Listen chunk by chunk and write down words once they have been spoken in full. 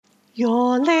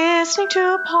You're listening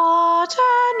to Potter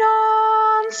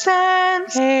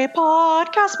Nonsense, a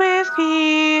podcast with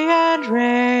Fee and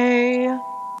Ray.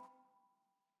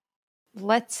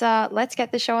 Let's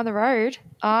get the show on the road.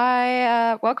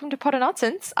 Welcome to Potter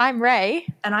Nonsense. I'm Ray.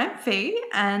 And I'm Fee,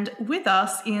 and with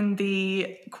us in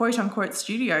the quote-unquote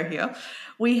studio here,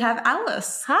 we have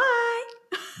Alice.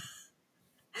 Hi.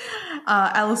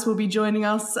 Alice will be joining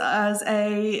us as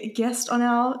a guest on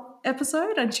our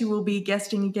episode, and she will be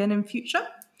guesting again in future.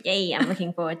 Yay, I'm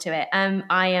looking forward to it.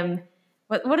 I am,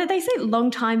 what did they say?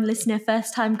 Long-time listener,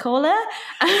 first-time caller?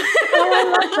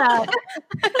 I love that.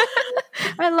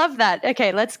 I love that.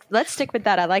 Okay, let's stick with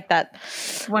that. I like that.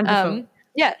 Wonderful.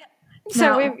 Yeah.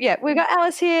 So we've got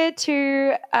Alice here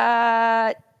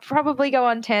to probably go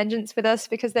on tangents with us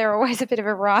because they're always a bit of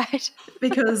a ride.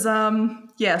 Because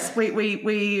yes,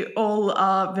 we all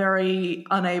are very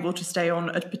unable to stay on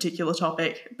a particular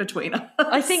topic between us.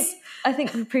 I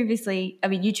think previously, I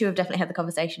mean, you two have definitely had the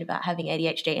conversation about having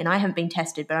ADHD, and I haven't been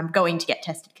tested, but I'm going to get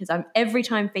tested because every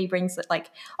time Fee brings it,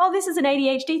 like, oh, this is an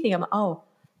ADHD thing, I'm like, oh,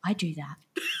 I do that.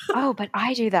 Oh, but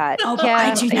I do that. Oh, but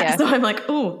I do that. Yeah. So I'm like,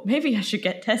 oh, maybe I should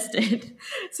get tested.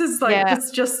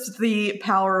 It's just the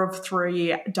power of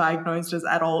 3 diagnosed as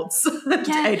adults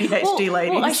ADHD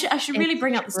ladies. Well, I should really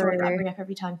bring up the story that I bring up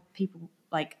every time people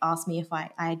like ask me if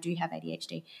I do have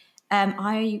ADHD.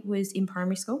 I was in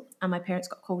primary school and my parents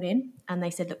got called in and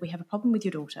they said, look, we have a problem with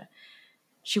your daughter.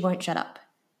 She won't shut up.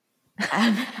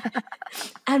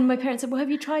 And my parents said, well,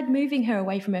 have you tried moving her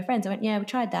away from her friends? I went, yeah, we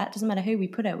tried that. Doesn't matter who we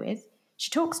put her with.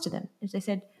 She talks to them. And they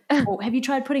said, well, have you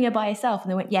tried putting her by herself?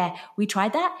 And they went, yeah, we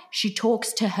tried that. She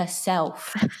talks to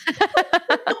herself.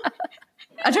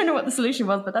 I don't know what the solution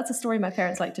was, but that's a story my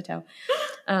parents like to tell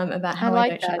about how I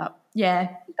don't shut up.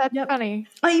 Yeah. That's funny.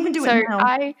 I even do it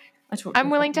now. I'm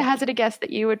willing to hazard a guess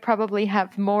that you would probably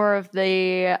have more of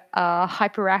the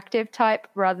hyperactive type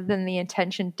rather than the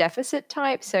attention deficit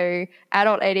type. So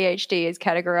adult ADHD is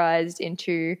categorized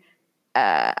into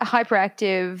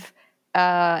hyperactive,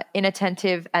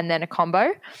 inattentive, and then a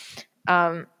combo.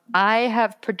 I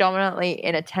have predominantly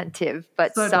inattentive,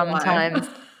 but so sometimes...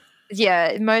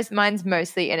 Yeah, mine's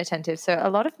mostly inattentive. So a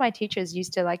lot of my teachers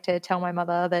used to like to tell my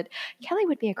mother that Kelly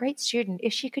would be a great student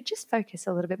if she could just focus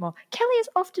a little bit more. Kelly is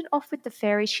often off with the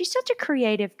fairies. She's such a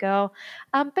creative girl,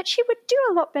 but she would do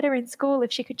a lot better in school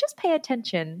if she could just pay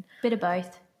attention. Bit of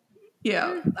both.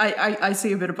 Yeah, I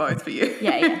see a bit of both for you.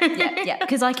 Yeah.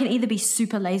 Because I can either be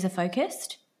super laser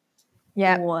focused,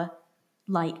 or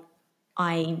like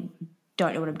I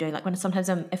don't know what I'm doing. Like when sometimes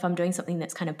if I'm doing something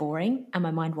that's kind of boring and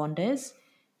my mind wanders.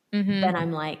 Mm-hmm. Then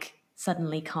I'm like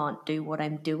suddenly can't do what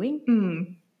I'm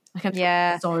doing. Like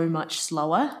I'm so much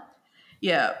slower.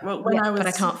 Yeah, well, but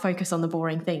I can't focus on the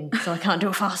boring thing, so I can't do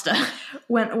it faster.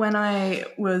 When I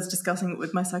was discussing it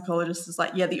with my psychologist, it's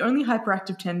like, yeah, the only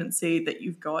hyperactive tendency that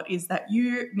you've got is that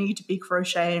you need to be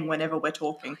crocheting whenever we're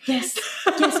talking. Yes,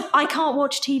 I can't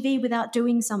watch TV without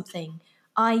doing something.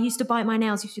 I used to bite my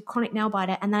nails, used to be a chronic nail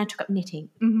biter, and then I took up knitting.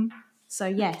 Mm-hmm. So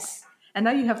yes. And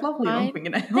now you have lovely long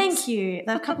fingernails. Thank you.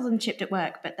 There are a couple of them chipped at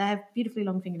work, but they have beautifully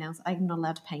long fingernails. I'm not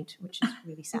allowed to paint, which is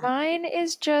really sad. Mine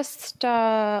is just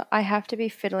I have to be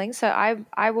fiddling. So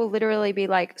I will literally be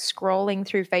like scrolling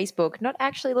through Facebook, not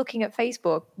actually looking at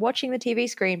Facebook, watching the TV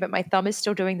screen, but my thumb is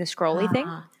still doing the scrolly thing.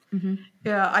 Mm-hmm.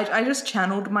 Yeah, I just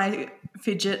channeled my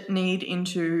fidget need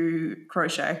into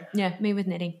crochet. Yeah, me with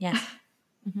knitting, yeah.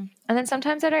 Mm-hmm. And then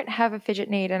sometimes I don't have a fidget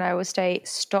need and I will stay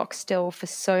stock still for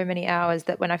so many hours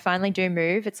that when I finally do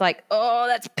move, it's like, oh,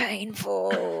 that's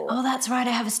painful. Oh, that's right. I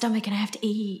have a stomach and I have to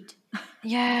eat.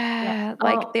 Yeah.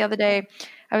 Like the other day,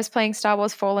 I was playing Star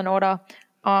Wars Fallen Order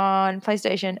on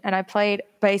PlayStation and I played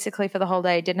basically for the whole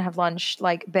day, didn't have lunch,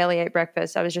 like barely ate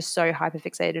breakfast. I was just so hyper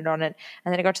fixated on it.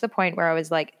 And then it got to the point where I was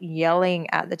like yelling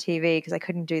at the TV because I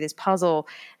couldn't do this puzzle.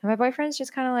 And my boyfriend's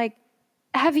just kind of like,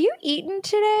 have you eaten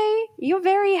today? You're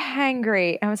very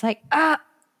hangry. And I was like,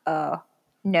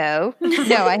 no,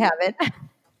 I haven't.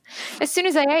 As soon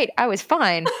as I ate, I was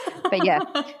fine. But yeah,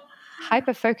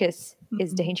 hyperfocus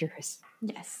is dangerous.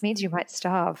 Yes. It means you might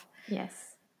starve.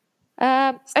 Yes.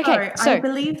 Okay, so I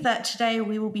believe that today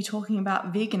we will be talking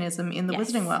about veganism in the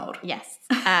Wizarding World. Yes.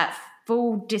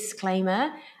 Full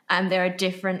disclaimer, there are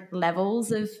different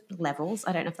levels.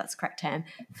 I don't know if that's the correct term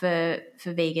for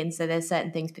vegans. So there's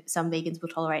certain things some vegans will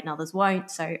tolerate and others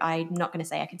won't. So I'm not going to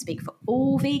say I can speak for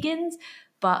all vegans,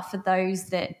 but for those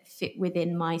that fit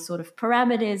within my sort of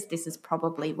parameters, this is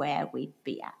probably where we'd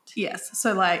be at. Yes.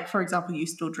 So like, for example, you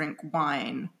still drink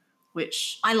wine,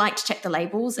 which I like to check the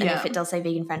labels. And if it does say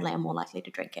vegan friendly, I'm more likely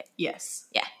to drink it. Yes.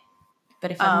 Yeah.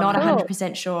 But if I'm not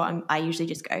 100% sure, I usually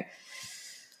just go,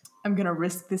 I'm going to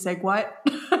risk this egg white.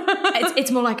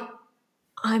 it's more like,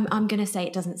 I'm going to say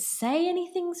it doesn't say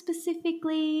anything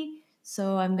specifically,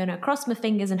 so I'm going to cross my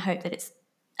fingers and hope that it's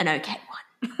an okay one.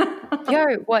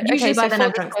 Yo, what? Usually okay, by so then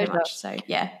I've drunk so much, so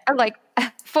yeah. Like,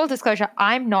 full disclosure,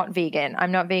 I'm not vegan.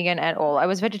 I'm not vegan at all. I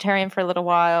was vegetarian for a little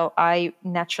while. I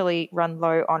naturally run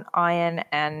low on iron,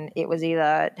 and it was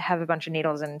either have a bunch of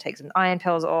needles and take some iron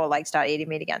pills or like start eating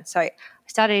meat again. So I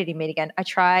started eating meat again. I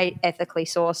try ethically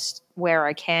sourced where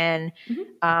I can.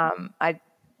 I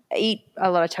eat a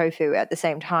lot of tofu at the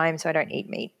same time, so I don't eat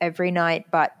meat every night,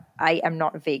 but I am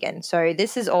not vegan. So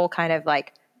this is all kind of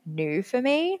like new for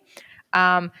me.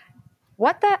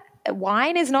 What the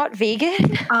wine is not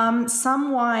vegan?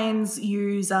 Some wines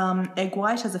use egg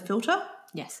white as a filter.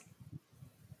 Yes.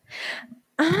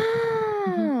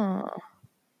 Oh,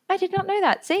 I did not know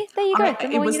that. See, there you go.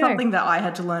 It was something that I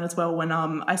had to learn as well when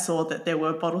I saw that there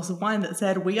were bottles of wine that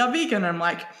said "We are vegan." I'm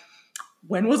like,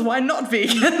 when was wine not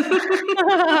vegan?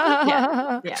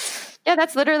 Yeah. Yeah,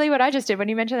 that's literally what I just did when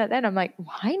you mentioned that. Then I'm like,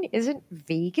 wine isn't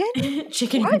vegan?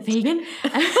 Chicken isn't vegan.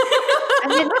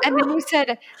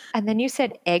 and then you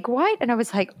said egg white, and I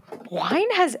was like,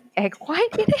 wine has egg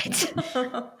white in it?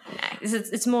 No,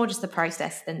 it's more just the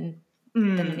process than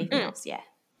anything else. Yeah.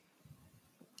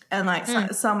 And like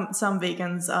some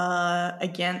vegans are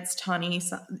against honey,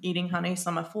 eating honey.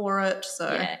 Some are for it.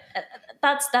 So yeah,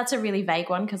 that's a really vague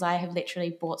one because I have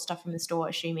literally bought stuff from the store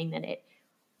assuming that it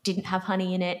didn't have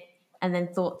honey in it, and then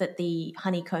thought that the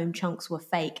honeycomb chunks were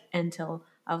fake until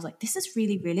I was like, this is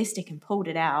really realistic, and pulled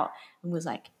it out and was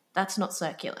like, that's not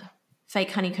circular.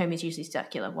 Fake honeycomb is usually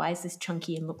circular. Why is this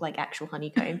chunky and look like actual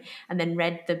honeycomb? And then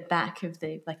read the back of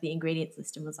the ingredients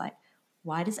list and was like,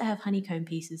 why does it have honeycomb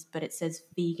pieces, but it says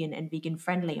vegan and vegan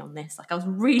friendly on this? Like, I was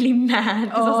really mad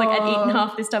because I was like, I'd eaten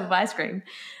half this tub of ice cream.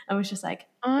 I was just like,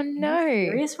 oh no, are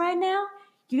you serious right now?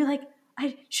 You're like,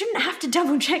 I shouldn't have to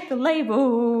double check the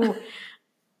label.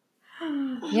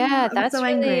 Yeah, that's so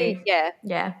really angry.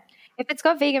 Yeah. If it's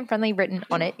got vegan friendly written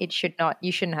on it, you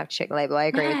shouldn't have to check the label. I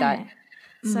agree with that.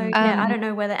 So I don't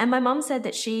know whether. And my mum said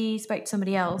that she spoke to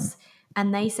somebody else,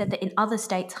 and they said that in other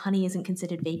states honey isn't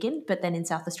considered vegan, but then in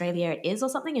South Australia it is or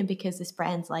something. And because this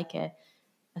brand's like a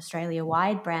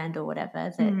Australia-wide brand or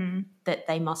whatever, that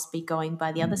they must be going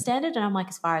by the other standard. And I'm like,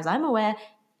 as far as I'm aware,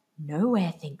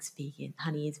 nowhere thinks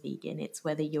honey is vegan. It's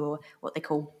whether you're what they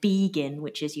call vegan,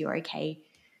 which is you're okay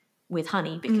with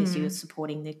honey because you're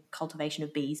supporting the cultivation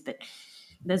of bees. But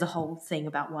there's a whole thing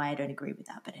about why I don't agree with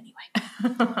that. But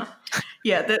anyway.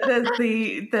 Yeah,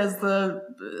 there's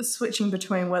the switching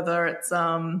between whether it's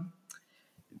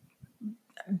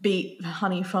bee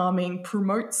honey farming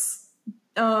promotes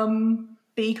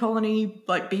bee colony,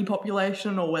 like bee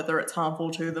population, or whether it's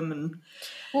harmful to them. And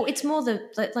well, it's more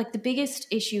the biggest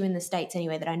issue in the States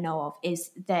anyway that I know of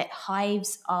is that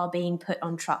hives are being put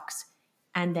on trucks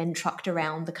and then trucked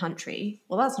around the country.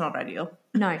 Well, that's not ideal.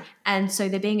 No, and so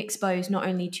they're being exposed not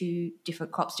only to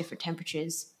different crops, different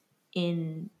temperatures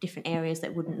in different areas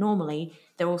that wouldn't normally,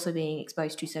 they're also being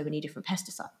exposed to so many different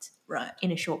pesticides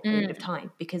in a short period of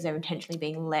time because they're intentionally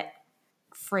being let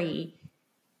free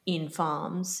in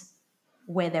farms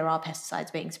where there are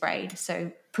pesticides being sprayed.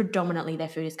 So predominantly their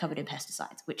food is covered in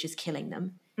pesticides, which is killing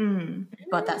them.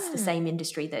 But that's the same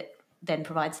industry that then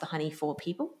provides the honey for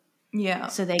people. Yeah.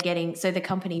 So the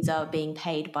companies are being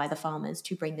paid by the farmers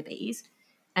to bring the bees,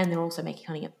 and they're also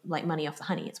making money off the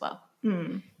honey as well.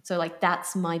 So like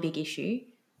that's my big issue.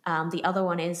 The other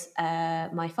one is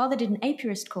my father did an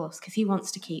apiarist course because he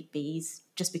wants to keep bees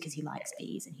just because he likes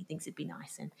bees and he thinks it'd be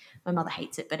nice, and my mother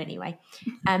hates it, but anyway.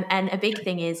 And a big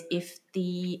thing is if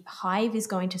the hive is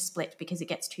going to split because it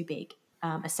gets too big,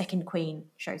 a second queen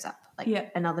shows up.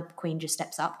 Another queen just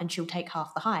steps up and she'll take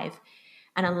half the hive.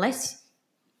 And unless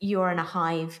you're in a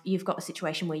hive, you've got a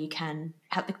situation where you can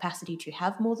have the capacity to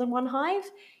have more than one hive,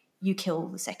 you kill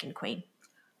the second queen.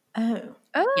 Oh,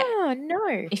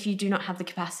 no. If you do not have the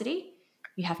capacity,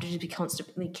 you have to just be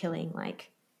constantly killing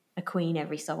like a queen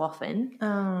every so often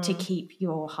to keep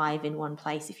your hive in one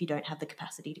place if you don't have the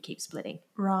capacity to keep splitting.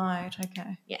 Right,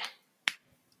 okay. Yeah.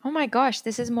 Oh my gosh,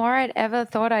 this is more I'd ever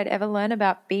thought I'd ever learn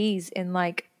about bees in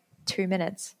like 2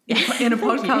 minutes. In a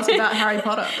podcast about Harry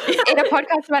Potter. In a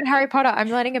podcast about Harry Potter, I'm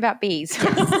learning about bees.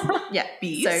 Yeah,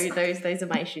 bees. So those are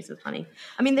my issues with honey.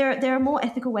 I mean, there are more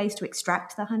ethical ways to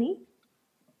extract the honey.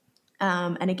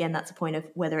 And again, that's a point of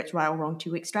whether it's right or wrong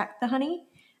to extract the honey.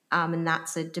 And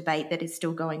that's a debate that is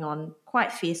still going on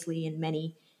quite fiercely in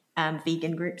many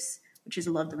vegan groups, which is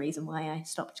a lot of the reason why I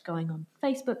stopped going on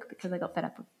Facebook, because I got fed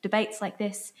up with debates like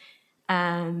this.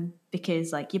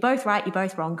 Because like, you're both right, you're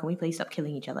both wrong. Can we please stop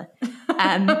killing each other?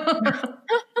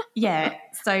 Yeah.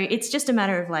 So it's just a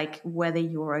matter of like whether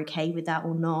you're okay with that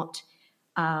or not.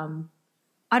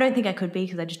 I don't think I could be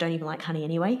because I just don't even like honey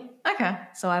anyway. Okay.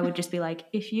 So I would just be like,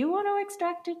 if you want to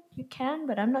extract it, you can,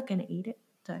 but I'm not going to eat it.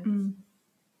 So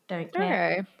don't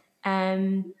care.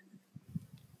 Okay.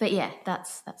 But yeah,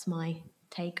 that's my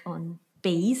take on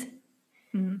bees.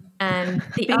 Mm.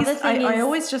 The Bees, other thing I is,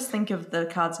 always just think of the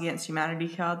Cards Against Humanity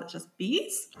card that's just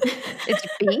bees. It's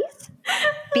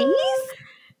bees?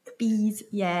 bees,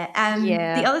 yeah.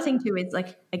 Yeah. The other thing too is,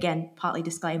 like, again, partly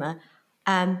disclaimer,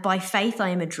 by faith I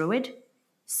am a druid,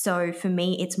 so for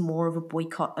me it's more of a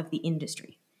boycott of the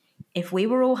industry. If we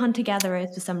were all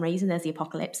hunter-gatherers for some reason, there's the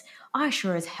apocalypse, I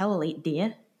sure as hell eat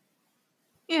deer.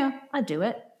 Yeah. I'd do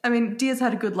it. I mean, deer's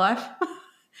had a good life.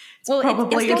 It's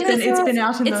been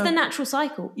out in the natural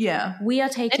cycle. Yeah. We are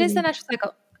taking It is the natural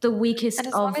cycle. the weakest And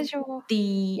as of long as you're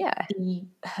the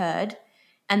herd,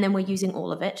 and then we're using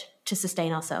all of it to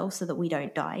sustain ourselves so that we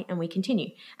don't die and we continue.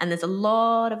 And there's a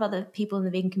lot of other people in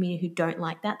the vegan community who don't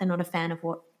like that. They're not a fan of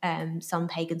what some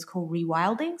pagans call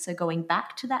rewilding, so going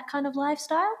back to that kind of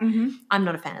lifestyle. I'm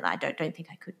not a fan of that. I don't think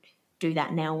I could do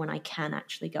that now when I can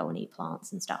actually go and eat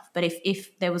plants and stuff. But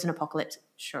if there was an apocalypse,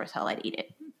 sure as hell I'd eat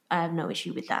it. I have no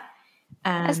issue with that.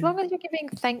 as long as you're giving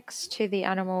thanks to the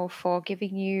animal for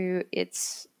giving you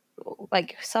its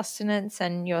like sustenance,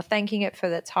 and you're thanking it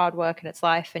for its hard work and its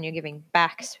life, and you're giving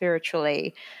back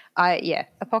spiritually.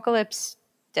 Apocalypse,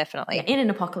 definitely. In an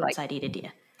apocalypse, I'd eat a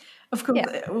deer. Of course,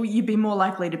 you'd be more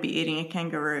likely to be eating a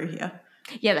kangaroo here.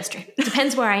 Yeah, that's true. It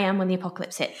depends where I am when the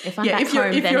apocalypse hit. If I'm back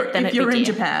home, then if you're in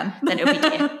Japan, then it'll be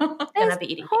deer. Then I'll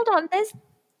be eating. Hold on,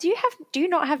 do you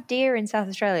not have deer in South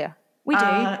Australia? We do,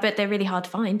 but they're really hard to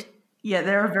find. Yeah,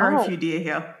 there are very few deer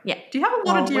here. Yeah. Do you have a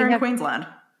lot of deer in Queensland?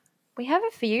 We have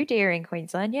a few deer in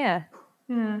Queensland, yeah.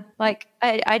 Yeah. Like,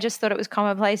 I just thought it was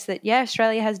commonplace that,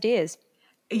 Australia has deers.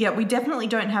 Yeah, we definitely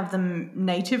don't have them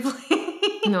natively.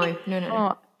 No.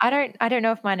 Oh, I don't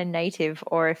know if mine are native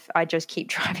or if I just keep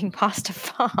driving past a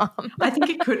farm. I think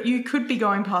you could be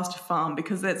going past a farm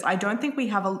because I don't think we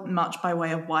have much by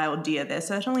way of wild deer. They're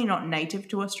certainly not native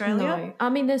to Australia. No. I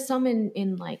mean, there's some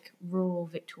in like rural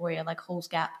Victoria, like Halls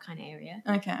Gap kind of area.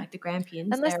 Okay. Like the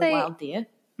Grampians, Unless they're a wild deer.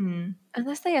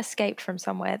 Unless they escaped from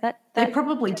somewhere. They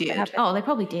probably did. Oh, they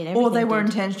probably did. Or they were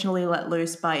intentionally let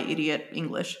loose by idiot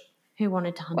English. Who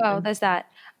wanted to hunt Well, them. there's that.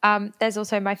 There's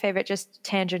also my favorite, just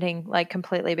tangenting like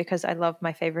completely because I love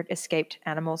my favorite escaped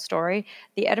animal story.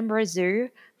 The Edinburgh Zoo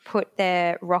put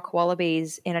their rock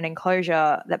wallabies in an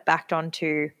enclosure that backed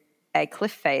onto a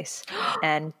cliff face.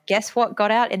 And guess what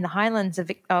got out in the Highlands of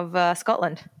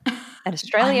Scotland? An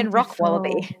Australian rock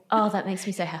wallaby. Oh, that makes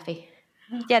me so happy.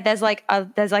 Yeah, there's like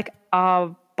a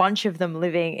bunch of them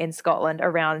living in Scotland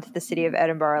around the city of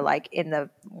Edinburgh, like in the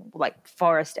like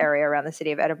forest area around the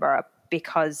city of Edinburgh,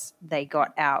 because they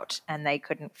got out and they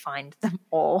couldn't find them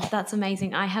all. That's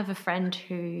amazing. I have a friend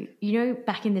who,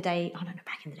 back in the day,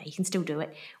 you can still do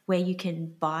it, where you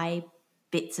can buy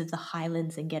bits of the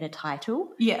Highlands and get a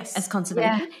title. Yes. As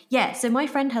conservation. Yeah, so my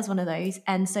friend has one of those,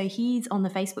 and so he's on the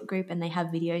Facebook group and they have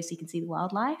videos so you can see the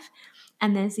wildlife.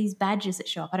 And there's these badges that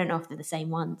show up. I don't know if they're the same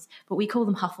ones, but we call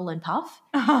them Huffle and Puff.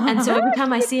 And so every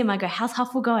time I see him, I go, how's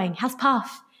Huffle going? How's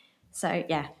Puff? So,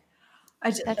 yeah.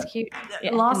 That's cute.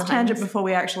 Yeah, last tangent before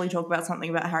we actually talk about something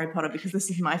about Harry Potter, because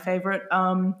this is my favourite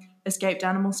escaped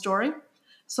animal story.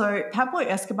 So Pablo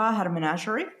Escobar had a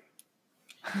menagerie.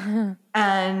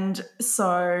 And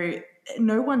so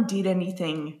no one did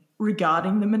anything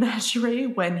regarding the menagerie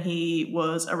when he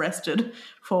was arrested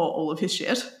for all of his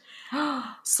shit.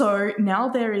 So now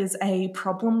there is a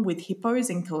problem with hippos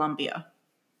in Colombia.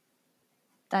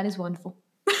 That is wonderful.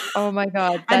 Oh my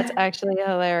God, that's actually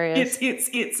hilarious.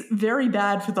 It's very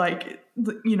bad for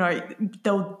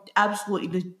they'll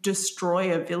absolutely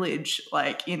destroy a village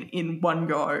like in one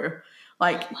go.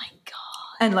 Like, oh my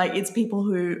God. And like it's people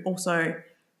who also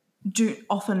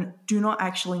often do not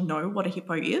actually know what a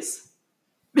hippo is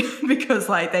because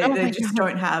like they just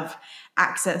don't have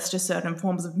access to certain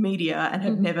forms of media and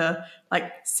have never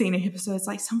like seen a hippo. So it's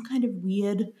like some kind of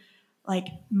weird like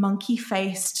monkey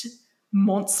faced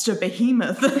monster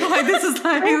behemoth. Like this is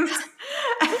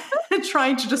like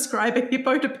trying to describe a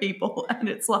hippo to people, and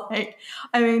it's like,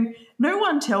 I mean, no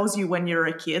one tells you when you're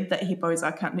a kid that hippos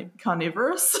are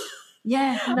carnivorous.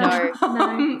 Yeah,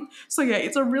 no. So yeah,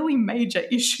 it's a really major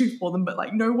issue for them, but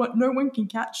like no one can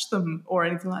catch them or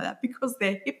anything like that because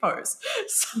they're hippos.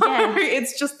 So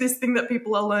it's just this thing that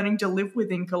people are learning to live with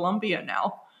in Colombia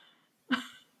now.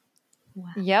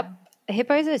 Wow. Yep,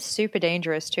 hippos are super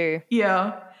dangerous too.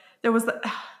 Yeah, there was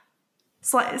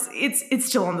it's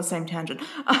still on the same tangent.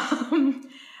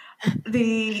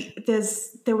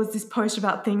 There was this post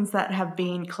about things that have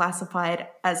been classified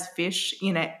as fish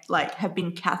have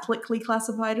been Catholically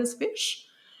classified as fish.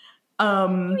 What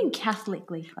do you mean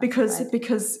Catholically classified?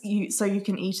 Because you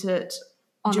can eat it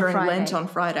On a during Friday. Lent on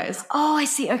Fridays. Oh, I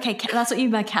see. Okay, that's what you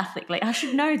mean by Catholically. I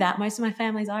should know that. Most of my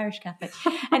family's Irish Catholic.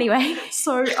 Anyway.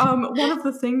 So one of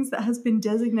the things that has been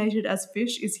designated as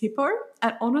fish is hippo.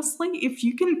 And honestly, if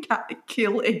you can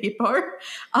kill a hippo,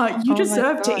 you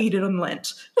deserve to eat it on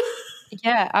Lent.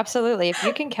 Yeah, absolutely. If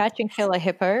you can catch and kill a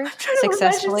hippo Imagine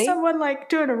successfully. someone like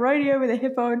doing a rodeo with a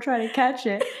hippo and trying to catch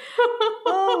it.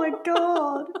 Oh my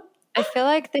God. I feel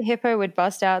like the hippo would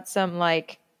bust out some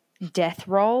like death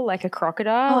roll like a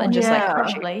crocodile and just like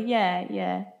crush it. Probably.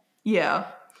 Yeah. Yeah.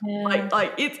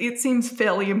 Like it seems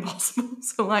fairly impossible.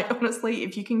 So like honestly,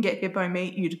 if you can get hippo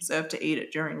meat, you deserve to eat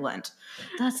it during Lent.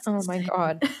 Oh my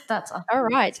God. That's all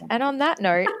right. And on that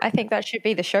note, I think that should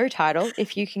be the show title.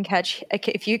 If you can catch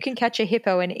a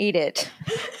hippo and eat it.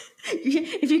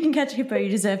 If you can catch a hippo, you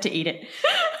deserve to eat it.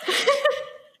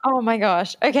 Oh my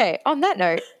gosh. Okay. On that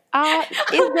note,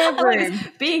 is there room?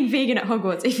 Being vegan at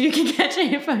Hogwarts, if you can catch a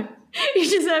hippo, you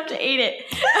deserve to eat it.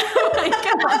 Oh my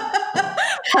God.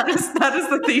 That is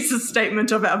the thesis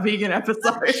statement of our vegan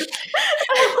episode.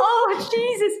 Oh,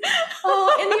 Jesus.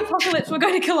 Oh, in the apocalypse, we're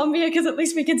going to Colombia because at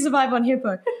least we can survive on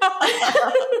hippo.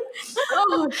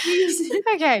 Oh, Jesus.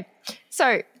 Okay.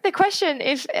 So the question,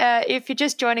 if you're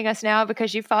just joining us now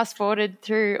because you fast forwarded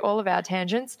through all of our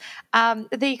tangents,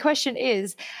 the question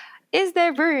is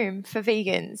there room for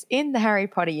vegans in the Harry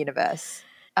Potter universe?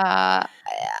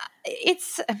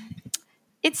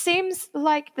 It seems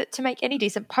like that to make any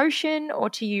decent potion or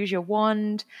to use your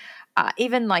wand,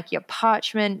 even like your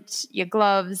parchment, your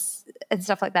gloves and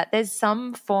stuff like that, there's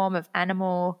some form of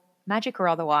animal, magic or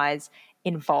otherwise,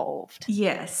 involved.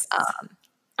 Yes.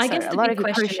 I guess the big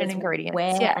question is ingredients.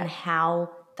 where and how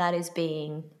that is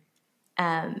being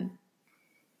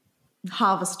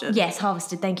harvested. Yes,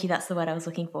 harvested. Thank you. That's the word I was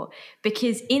looking for.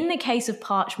 Because in the case of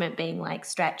parchment being like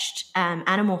stretched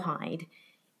animal hide,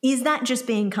 is that just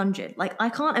being conjured? Like, I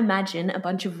can't imagine a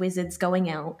bunch of wizards going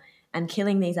out and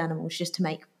killing these animals just to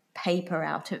make paper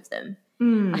out of them.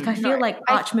 Like, I feel like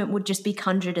parchment would just be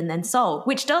conjured and then sold,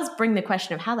 which does bring the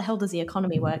question of how the hell does the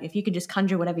economy work if you could just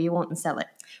conjure whatever you want and sell it?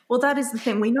 Well, that is the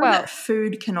thing. We know that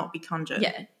food cannot be conjured.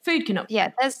 Yeah, food cannot.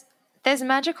 Yeah, there's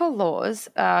magical laws.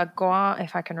 Guam,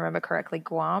 if I can remember correctly,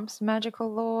 Guam's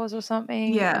magical laws or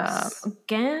something. Yes.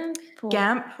 Gamp.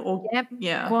 Yeah.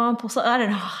 Guamp or something. I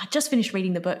don't know. I just finished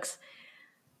reading the books.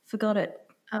 Forgot it.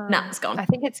 Nah, it's gone. I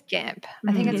think it's Gamp.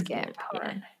 I think it's Gamp.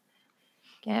 Yeah.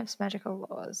 Gamp's magical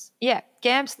laws. Yeah,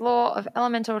 Gamp's law of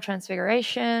elemental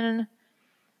transfiguration.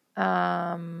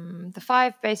 The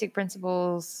 5 basic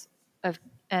principles of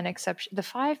an exception. The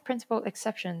 5 principal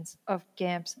exceptions of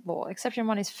Gamp's law. Exception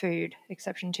 1 is food.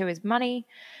 Exception 2 is money.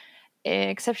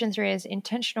 Exception 3 is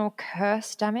intentional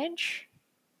curse damage.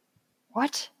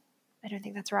 What? I don't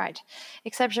think that's right.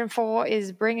 Exception 4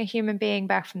 is bring a human being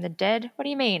back from the dead. What do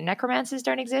you mean? Necromancers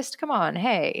don't exist? Come on,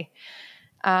 hey.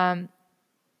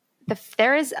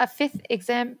 There is a 5th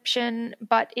exemption,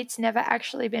 but it's never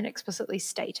actually been explicitly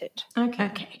stated.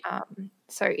 Okay.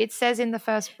 So it says in the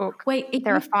first book, wait,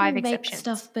 there are 5 make exceptions.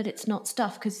 Stuff, but it's not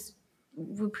stuff, because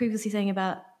we were previously saying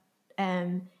about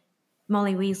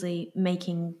Molly Weasley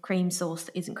making cream sauce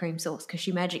that isn't cream sauce because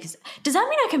she magic is. Does that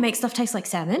mean I can make stuff taste like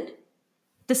salmon?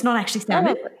 That's not actually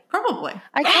salmon. Probably.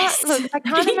 I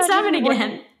can't eat salmon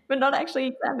again, but not actually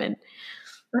eat salmon.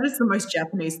 That is the most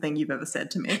Japanese thing you've ever said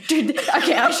to me. Dude,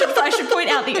 okay, I should point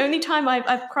out the only time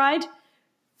I've cried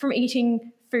from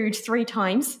eating food 3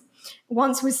 times.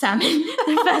 Once was salmon.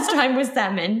 The first time was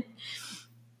salmon.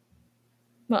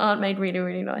 My aunt made really,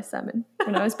 really nice salmon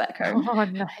when I was back home. Oh,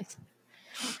 nice.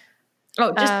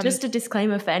 Oh, just a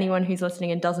disclaimer for anyone who's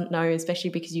listening and doesn't know, especially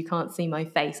because you can't see my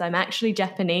face. I'm actually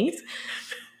Japanese.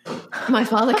 My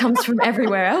father comes from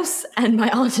everywhere else, and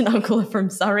my aunt and uncle are from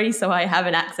Surrey, so I have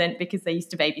an accent because they used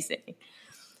to babysit me.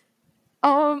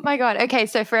 Oh my God. Okay,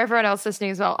 so for everyone else listening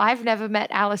as well, I've never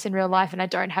met Alice in real life and I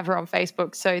don't have her on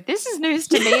Facebook, so this is news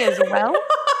to me as well.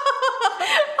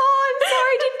 Oh, I'm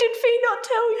sorry. Did Fee not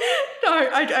tell you? No,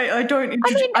 I don't.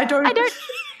 I don't.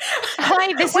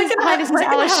 Hi, this is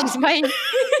Alice. She's my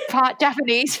part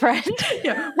Japanese friend.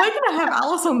 Yeah, we're going to have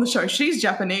Alice on the show. She's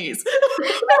Japanese.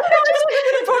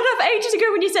 I brought it up ages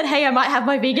ago when you said, hey, I might have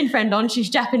my vegan friend on. She's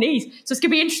Japanese, so it's going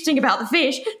to be interesting about the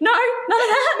fish. No, none of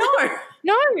that.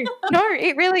 No,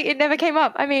 it never came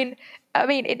up. I mean,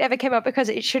 it never came up because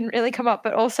it shouldn't really come up,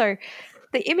 but also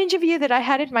the image of you that I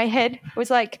had in my head was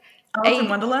like Alice in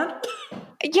Wonderland?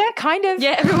 Yeah, kind of.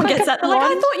 Yeah, everyone gets that. They're like,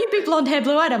 I thought you'd be blonde hair,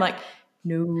 blue eyed. I'm like,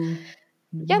 no.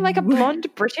 Yeah, like a blonde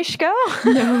British girl.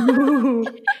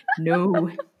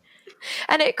 No.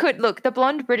 And it could, look, the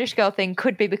blonde British girl thing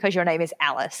could be because your name is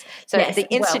Alice. So yes, the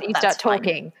instant you start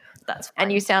talking, That's fine.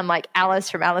 And you sound like Alice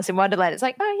from Alice in Wonderland. It's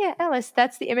like, oh yeah, Alice,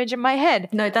 that's the image in my head.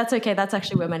 No, that's okay. That's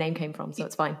actually where my name came from, so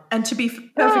it's fine. And to be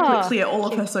perfectly clear, all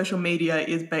of her social media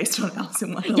is based on Alice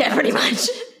in Wonderland. Yeah, pretty much.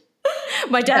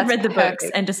 My dad read the books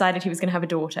and decided he was going to have a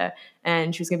daughter,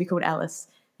 and she was going to be called Alice,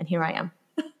 and here I am.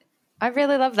 I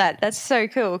really love that. That's so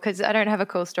cool because I don't have a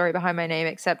cool story behind my name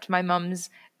except my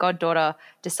mum's goddaughter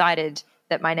decided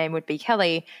that my name would be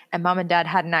Kelly, and mum and dad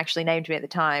hadn't actually named me at the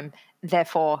time.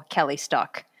 Therefore, Kelly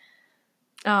stuck.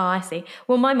 Oh, I see.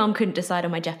 Well, my mum couldn't decide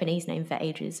on my Japanese name for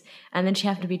ages, and then she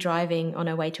happened to be driving on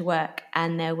her way to work,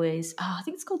 and there was, I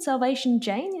think it's called Salvation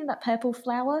Jane, you know, that purple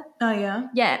flower? Oh, yeah?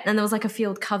 Yeah, and there was like a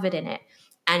field covered in it,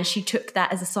 and she took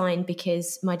that as a sign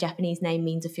because my Japanese name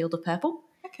means a field of purple.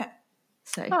 Okay.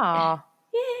 So, Oh,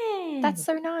 yeah. that's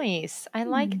so nice. I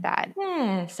like that.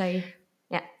 Yeah, so,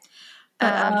 yeah.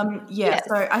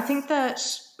 So I think that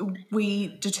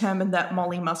we determined that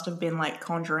Molly must have been like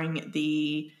conjuring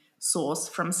the source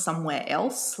from somewhere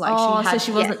else. Like so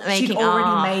she wasn't making. She'd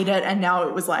already made it, and now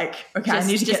it was like, okay, I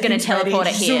need to just get going to teleport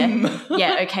it here. Zoom.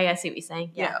 Yeah, okay, I see what you're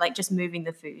saying. Yeah, like just moving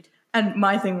the food. And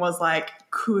my thing was like,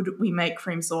 could we make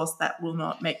cream sauce that will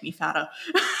not make me fatter?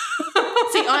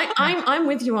 See, I'm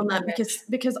with you on that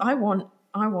because I want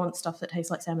stuff that tastes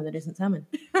like salmon that isn't salmon.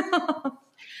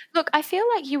 Look, I feel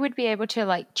like you would be able to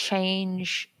like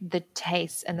change the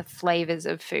tastes and the flavors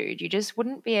of food. You just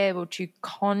wouldn't be able to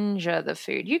conjure the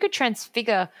food. You could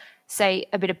transfigure, say,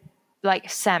 a bit of like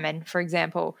salmon, for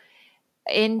example,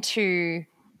 into,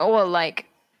 or like,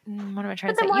 what am I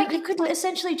trying to say? You could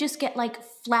essentially just get like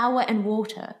flour and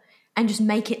water and just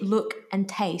make it look and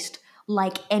taste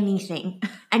like anything,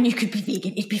 and you could be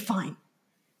vegan. It'd be fine.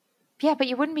 Yeah, but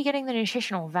you wouldn't be getting the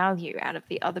nutritional value out of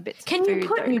the other bits Can of food. Can you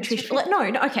put nutritional? No,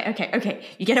 okay.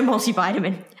 You get a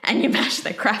multivitamin and you mash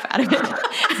the crap out of it.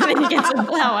 And then you get some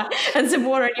flour and some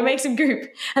water and you make some goop.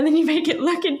 And then you make it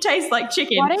look and taste like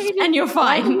chicken and you're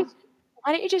fine.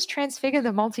 Why don't you just transfigure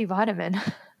the multivitamin?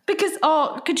 Because,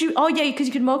 because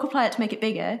you could multiply it to make it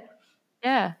bigger.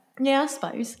 Yeah. Yeah, I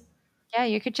suppose. Yeah,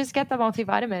 you could just get the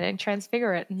multivitamin and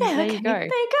transfigure it, and there you go. There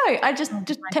you go. I just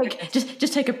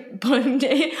take a.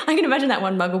 I can imagine that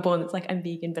one muggle born that's like, I'm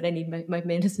vegan, but I need my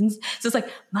medicines. So it's like,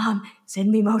 Mom,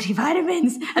 send me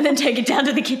multivitamins, and then take it down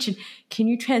to the kitchen. Can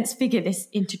you transfigure this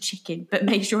into chicken, but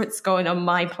make sure it's going on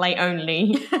my plate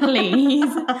only,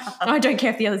 please? I don't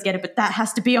care if the others get it, but that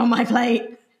has to be on my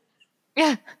plate.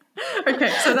 Yeah. Okay,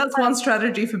 so that's one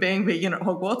strategy for being vegan at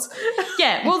Hogwarts.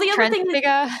 Yeah, well, the other thing,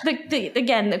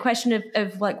 again, the question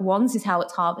of like wands is how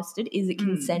it's harvested. Is it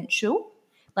consensual?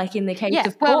 Like in the case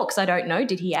of Fawkes, I don't know.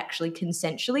 Did he actually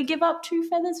consensually give up 2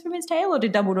 feathers from his tail, or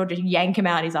did Dumbledore just yank him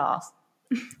out his ass?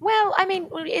 Well, I mean,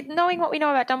 knowing what we know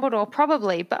about Dumbledore,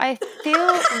 probably, but I feel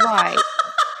like...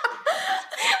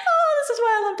 This is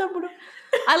why I love Dumbledore.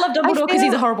 I love Dumbledore because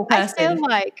he's a horrible person. I feel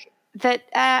like that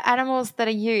animals that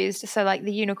are used, so like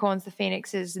the unicorns, the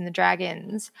phoenixes, and the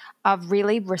dragons, are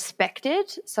really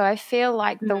respected. So I feel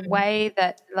like the way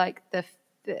that like the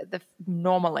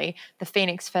normally the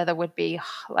phoenix feather would be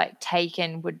like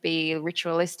taken would be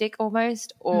rictualistic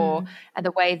almost, or and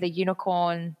the way the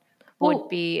unicorn would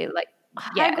be like.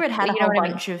 Hagrid had a whole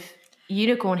bunch of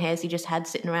unicorn hairs he just had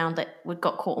sitting around that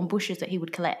got caught on bushes that he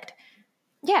would collect.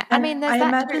 Yeah, I mean, I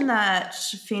imagine that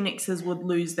phoenixes would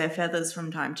lose their feathers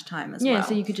from time to time as well. Yeah,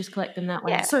 so you could just collect them that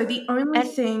way. Yeah. So the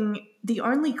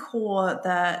only core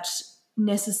that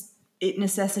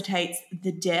necessitates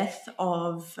the death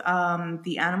of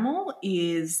the animal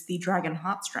is the dragon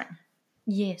heartstring.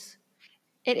 Yes.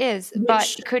 It is,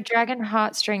 but could dragon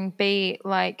heartstring be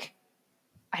like,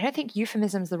 I don't think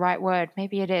euphemism is the right word,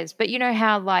 maybe it is, but you know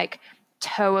how like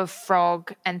toe of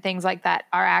frog and things like that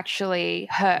are actually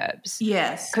herbs.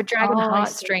 Yes. Could dragon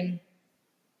heartstring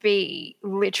be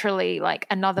literally like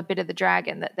another bit of the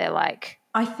dragon that they're like,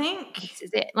 I think this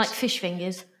is it. Like fish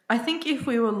fingers. I think if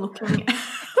we were looking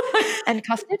and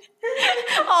custard?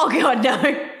 Oh God, no.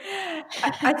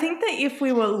 I think that if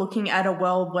we were looking at a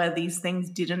world where these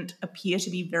things didn't appear to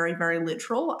be very, very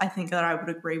literal, I think that I would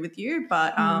agree with you.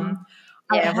 But I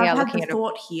have had the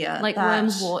thought here. Like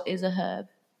wormswort is a herb.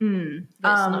 But it's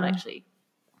not actually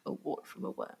a wart from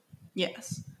a worm.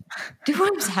 Yes. Do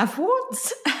worms have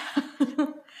warts?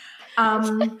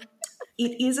 It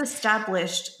is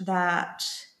established that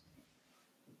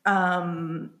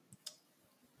dragon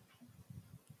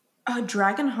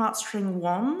heartstring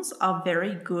wands are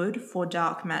very good for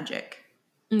dark magic.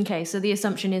 Okay, so the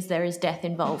assumption is there is death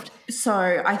involved.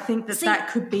 So I think that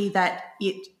could be that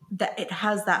it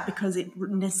has that because it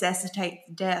necessitates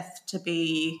death to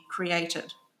be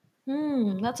created.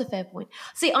 That's a fair point.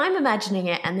 See, I'm imagining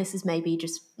it, and this is maybe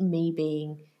just me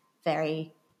being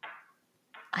very,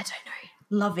 I don't know,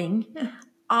 loving.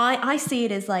 I see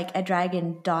it as like a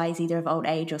dragon dies either of old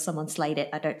age or someone slayed it.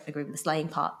 I don't agree with the slaying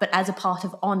part, but as a part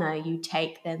of honor, you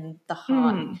take then the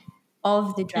heart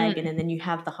of the dragon and then you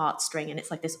have the heartstring, and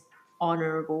it's like this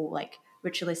honorable, like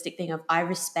ritualistic thing of I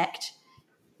respect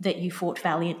that you fought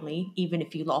valiantly even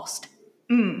if you lost.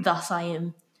 Thus I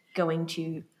am going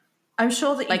to I'm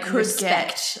sure that you could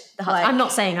respect the heart. I'm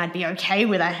not saying I'd be okay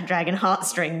with a dragon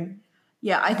heartstring.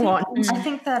 Yeah, I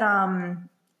think that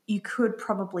you could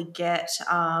probably get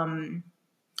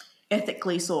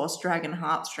ethically sourced dragon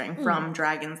heartstring from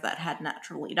dragons that had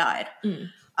naturally died.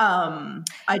 I'm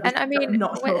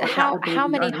not sure how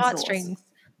many heartstrings?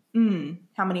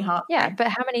 How many heartstrings? Yeah, but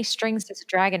how many strings does a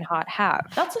dragon heart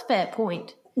have? That's a fair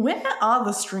point. Where are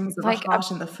the strings of the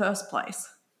heart in the first place?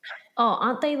 Oh,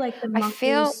 aren't they like the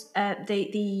muscles?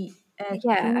 The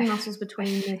muscles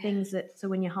between the things that. So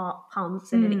when your heart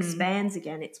pumps and it expands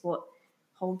again, it's what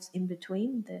holds in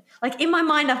between the. Like in my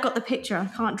mind, I've got the picture. I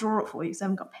can't draw it for you, so I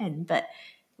haven't got a pen. But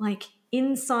like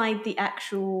inside the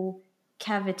actual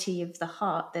cavity of the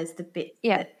heart, there's the bits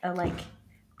that are like.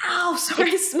 Ow!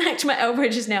 Sorry, I smacked my elbow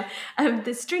just now.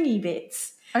 The stringy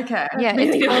bits. Okay. Yeah,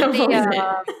 it's called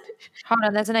the. Hold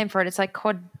on, there's a name for it. It's like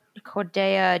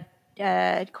Cordea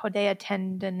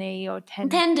tendini or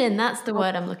tendon. That's the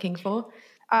word I'm looking for.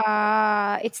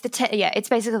 It's it's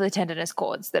basically the tendinous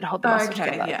cords that hold the muscle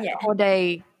together. Yeah.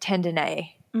 Cordae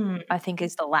tendinae, I think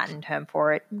is the Latin term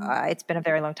for it. It's been a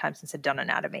very long time since I've done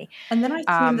anatomy. And then I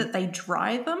assume that they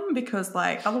dry them because,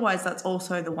 like, otherwise that's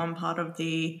also the one part of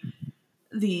the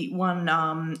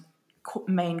one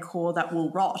main core that will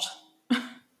rot.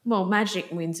 Well,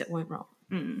 magic means it won't rot.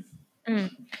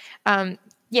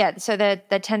 So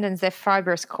the tendons, they're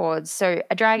fibrous cords. So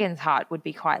a dragon's heart would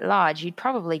be quite large. You'd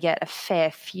probably get a fair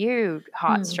few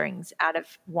heartstrings out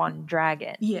of one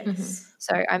dragon. Yes.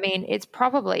 So, I mean, it's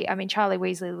probably, Charlie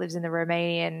Weasley lives in the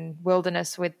Romanian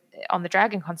wilderness on the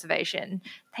dragon conservation.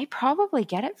 They probably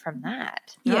get it from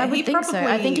that. Yeah, I would think so.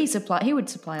 I think he would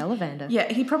supply Ollivander.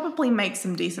 Yeah, he probably makes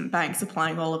some decent bank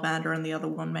supplying Ollivander and the other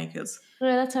wand makers.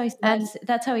 Yeah,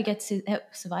 that's how he gets to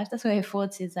survive. That's why he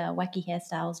affords his wacky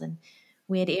hairstyles and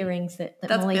weird earrings that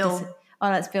that's Molly Bill.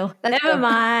 That's Bill. Never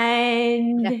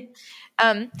mind.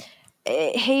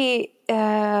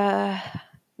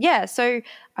 Yeah. So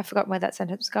I forgot where that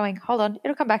sentence was going. Hold on,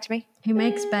 it'll come back to me. Who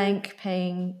makes bank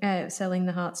selling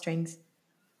the heartstrings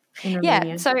in Romania?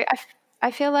 Yeah. So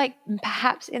I feel like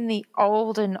perhaps in the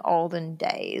olden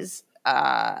days,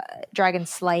 dragon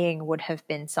slaying would have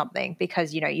been something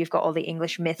because you've got all the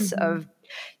English myths of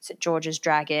St. George's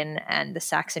dragon and the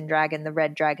Saxon dragon, the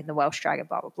red dragon, the Welsh dragon,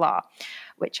 blah, blah, blah,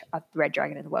 which the red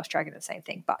dragon and the Welsh dragon are the same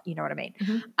thing, but you know what I mean.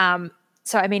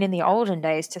 So, I mean, in the olden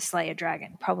days, to slay a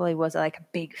dragon probably was like a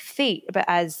big feat. But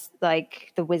as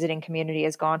like the wizarding community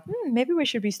has gone, maybe we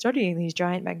should be studying these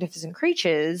giant, magnificent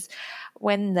creatures.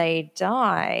 When they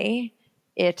die,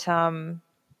 they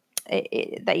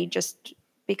just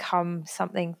become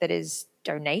something that is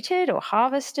donated or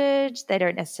harvested. They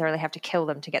don't necessarily have to kill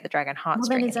them to get the dragon heartstring.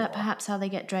 Well, then is that perhaps how they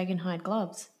get dragon hide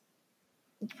gloves?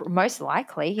 Most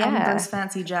likely, yeah. And those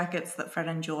fancy jackets that Fred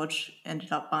and George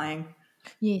ended up buying.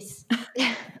 Yes.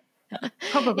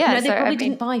 Probably. Yeah, they probably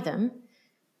didn't buy them.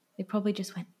 They probably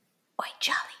just went, Oi,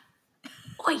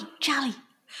 Charlie.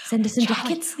 Send us some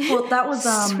jackets. Well, that was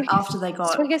after they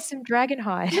got... So we get some dragon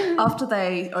hide. After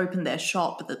they opened their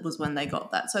shop, that was when they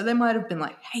got that. So they might have been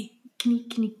like, hey, can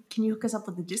you hook us up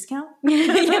with a discount?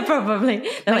 Yeah, probably.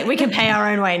 They're like, we can pay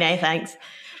our own way now, thanks.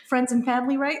 Friends and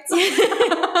family rates?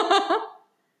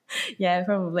 Yeah,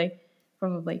 probably.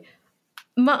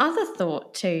 My other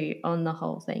thought too on the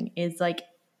whole thing is like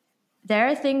there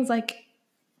are things like,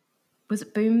 was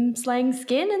it boom slang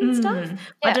skin and stuff? Yeah.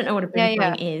 I don't know what a boom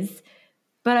slang is,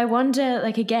 but I wonder,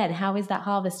 like, again, how is that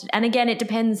harvested? And again, it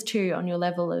depends too on your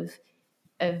level of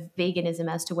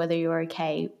veganism as to whether you're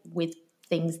okay with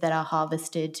things that are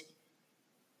harvested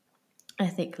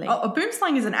ethically. Oh, a boom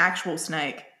slang is an actual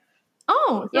snake.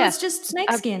 Oh, yeah. It's just snake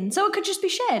skin, so it could just be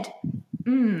shed.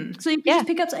 So you could just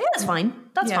pick up. Yeah, that's fine.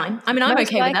 That's fine. I mean, I'm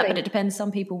okay with that, but it depends.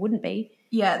 Some people wouldn't be.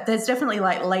 Yeah, there's definitely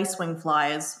like lacewing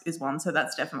fly is one, so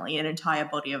that's definitely an entire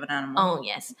body of an animal. Oh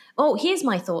yes. Oh, here's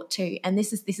my thought too, and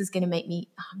this is going to make me.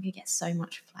 I'm going to get so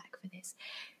much flack for this.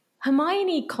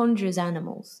 Hermione conjures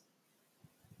animals,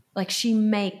 like she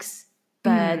makes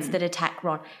birds that attack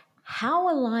Ron.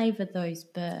 How alive are those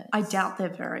birds? I doubt they're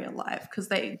very alive because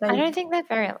they. I don't think they're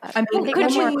very alive. I mean,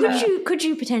 could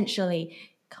you potentially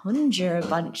conjure a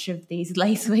bunch of these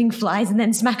lacewing flies and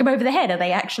then smack them over the head? Are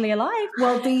they actually alive?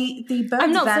 Well, the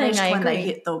birds vanished when they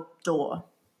hit the door.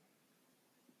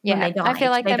 Yeah, I feel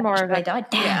like they're more of a. They died.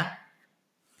 Damn.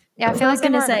 Yeah, I feel I was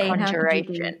like going to they're say, more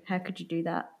conjuration. how could you do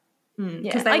that?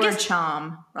 Because they were a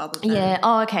charm rather than... Yeah,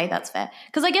 oh, okay, that's fair.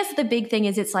 Because I guess the big thing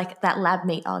is it's like that lab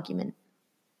meat argument.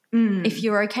 If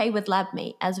you're okay with lab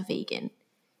meat as a vegan,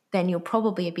 then you'll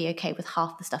probably be okay with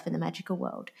half the stuff in the magical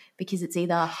world because it's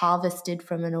either harvested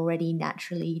from an already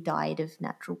naturally died of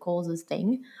natural causes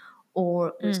thing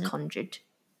or it was conjured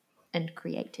and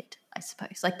created, I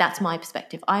suppose. Like, that's my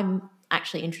perspective. I'm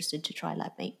actually interested to try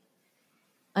lab meat.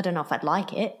 I don't know if I'd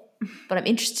like it, but I'm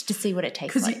interested to see what it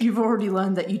tastes like. Because you've already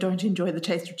learned that you don't enjoy the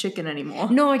taste of chicken anymore.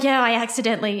 No, yeah, I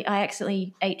accidentally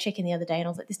ate chicken the other day and I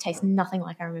was like, this tastes nothing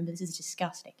like I remember. This is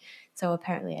disgusting. So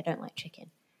apparently I don't like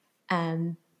chicken.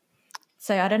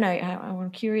 So I don't know.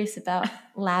 I'm curious about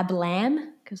lab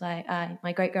lamb because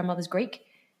my great-grandmother's Greek.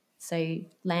 So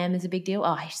lamb is a big deal.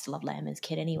 Oh, I used to love lamb as a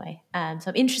kid anyway. So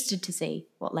I'm interested to see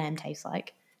what lamb tastes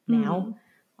like now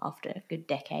after a good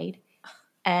decade.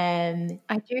 I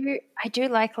do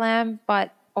like lamb,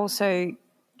 but also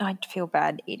I feel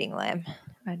bad eating lamb.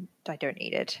 I don't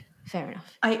eat it. Fair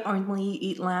enough. I only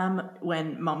eat lamb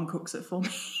when Mum cooks it for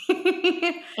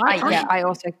me. I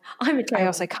also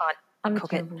can't. I'm a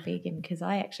terrible vegan because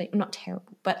I'm not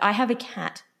terrible, but I have a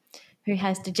cat who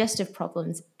has digestive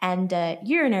problems and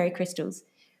urinary crystals,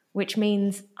 which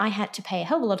means I had to pay a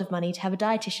hell of a lot of money to have a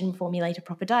dietitian formulate a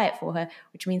proper diet for her,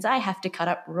 which means I have to cut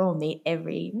up raw meat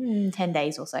every 10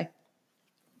 days or so.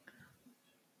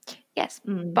 Yes,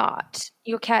 but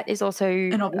your cat is also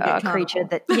a creature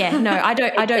that... Yeah, no, I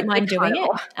don't mind doing it.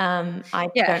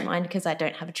 I don't mind because I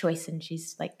don't have a choice and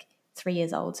she's like 3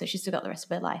 years old, so she's still got the rest of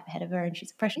her life ahead of her and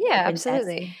she's a precious princess.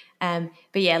 Absolutely.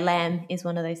 But yeah, lamb is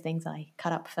one of those things I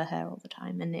cut up for her all the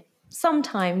time, and it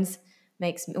sometimes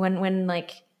makes me when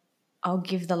like I'll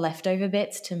give the leftover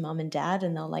bits to Mum and Dad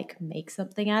and they'll like make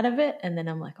something out of it, and then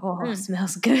I'm like, oh, it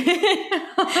smells good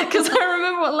because I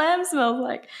remember what lamb smells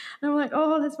like, and I'm like,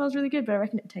 oh, that smells really good, but I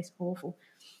reckon it tastes awful.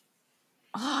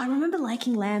 Oh, I remember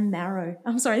liking lamb marrow.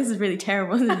 I'm sorry, this is really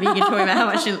terrible. This is a vegan talking about how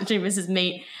much she misses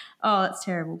meat. Oh, that's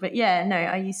terrible. But yeah, no,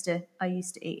 I used to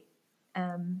eat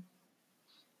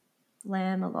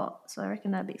lamb a lot, so I reckon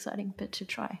that'd be exciting. But to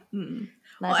try lamb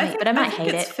meat, but I might hate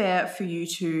it. It's fair for you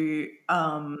to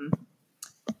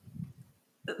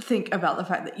think about the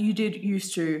fact that you did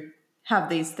used to have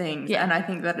these things, and I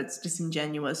think that it's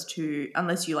disingenuous to,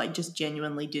 unless you like just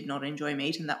genuinely did not enjoy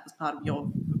meat and that was part of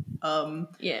your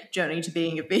journey to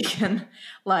being a vegan.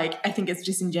 Like, I think it's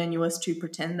disingenuous to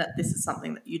pretend that this is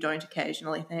something that you don't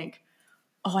occasionally think,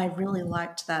 oh, I really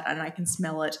liked that and I can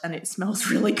smell it and it smells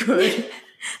really good.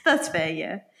 That's fair,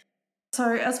 yeah.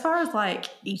 So as far as like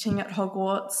eating at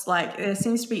Hogwarts, like there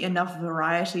seems to be enough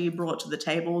variety brought to the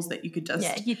tables that you could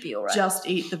just you'd be all right. Just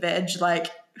eat the veg.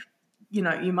 Like, you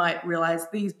know, you might realize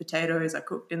these potatoes are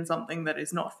cooked in something that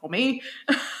is not for me.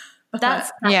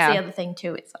 That's the other thing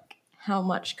too. It's like, how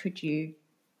much could you?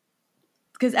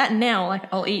 Because now,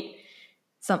 like, I'll eat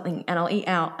something and I'll eat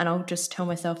out and I'll just tell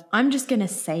myself, I'm just going to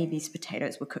say these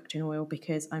potatoes were cooked in oil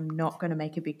because I'm not going to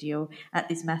make a big deal at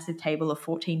this massive table of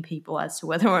 14 people as to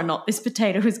whether or not this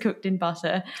potato was cooked in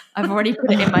butter. I've already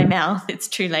put it in my mouth. It's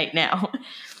too late now.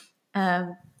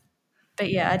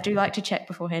 But yeah, I do like to check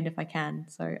beforehand if I can.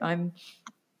 So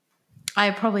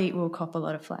I probably will cop a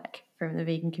lot of flack from the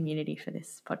vegan community for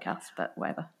this podcast, but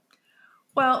whatever.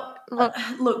 Well,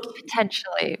 look,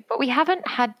 potentially, but we haven't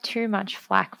had too much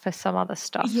flack for some other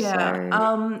stuff. Yeah.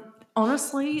 So.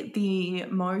 Honestly, the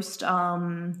most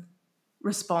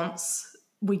response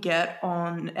we get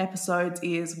on episodes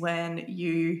is when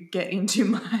you get into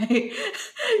my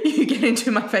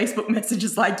Facebook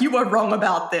messages like, you were wrong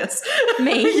about this.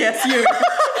 Me? Yes, you.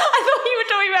 I thought you were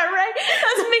talking about Ray.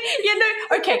 That's me. Yeah,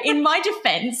 no. Okay, in my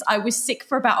defense, I was sick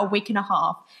for about a week and a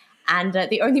half. And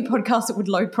the only podcast that would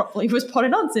load properly was Pot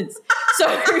of Nonsense. So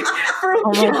for a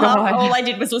week and a half, all I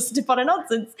did was listen to Pot of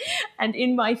Nonsense. And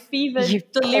in my fevered,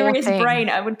 delirious brain,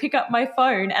 I would pick up my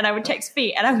phone and I would text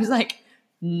Fee, and I was like,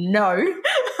 no,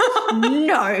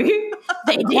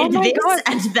 they did this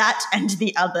and that and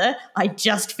the other. I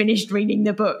just finished reading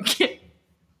the book. It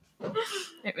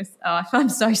was, I'm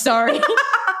so sorry.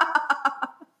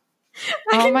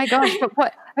 Oh my gosh! But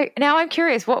what? Now I'm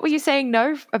curious. What were you saying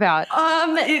no about?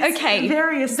 Okay,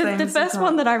 various things. The first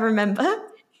one that I remember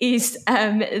is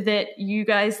that you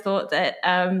guys thought that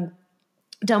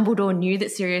Dumbledore knew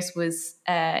that Sirius was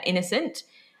innocent,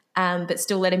 but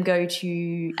still let him go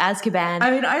to Azkaban. I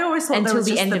mean, I always thought there was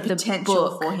just the potential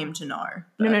book for him to know.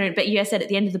 No. But you guys said at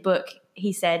the end of the book,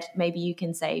 he said maybe you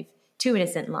can save 2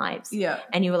 innocent lives. Yeah.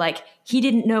 And you were like, he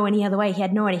didn't know any other way. He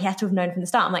had no idea. He had to have known from the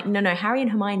start. I'm like, no. Harry and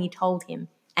Hermione told him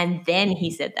And then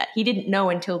he said that. He didn't know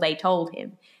until they told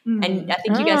him. And I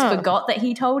think you guys forgot that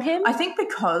he told him. I think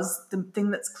because the thing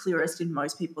that's clearest in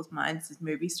most people's minds is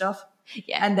movie stuff.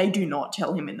 Yeah. And they do not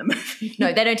tell him in the movie.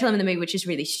 No, they don't tell him in the movie, which is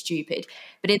really stupid.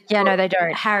 But it's no, they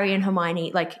don't. Harry and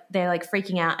Hermione, like, they're like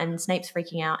freaking out, and Snape's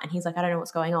freaking out, and he's like, I don't know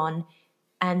what's going on.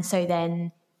 And so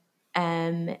then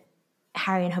Harry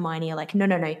and Hermione are like,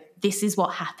 no, this is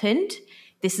what happened.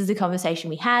 This is the conversation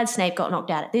we had. Snape got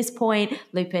knocked out at this point.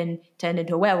 Lupin turned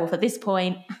into a werewolf at this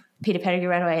point. Peter Pettigrew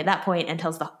ran away at that point and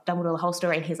tells Dumbledore the whole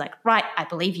story. And he's like, right, I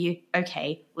believe you.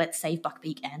 Okay, let's save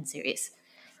Buckbeak and Sirius.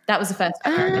 That was the first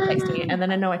time I remember texting you. And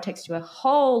then I know I texted you a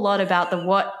whole lot about the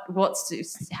what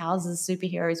houses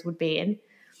superheroes would be in.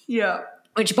 Yeah.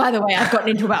 Which, by the way, I've gotten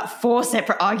into about 4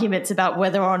 separate arguments about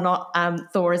whether or not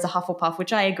Thor is a Hufflepuff,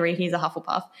 which I agree he's a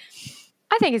Hufflepuff.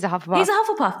 I think he's a Hufflepuff. He's a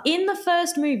Hufflepuff. In the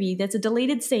first movie, there's a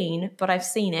deleted scene, but I've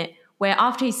seen it, where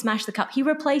after he smashed the cup, he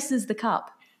replaces the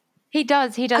cup. He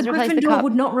does replace the cup. A Gryffindor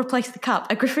would not replace the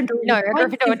cup. A Gryffindor would not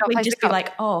replace just the cup. Be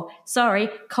like, oh, sorry,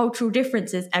 cultural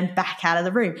differences, and back out of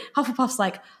the room. Hufflepuff's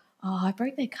like, oh, I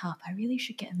broke their cup. I really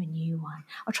should get them a new one.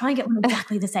 I'll try and get one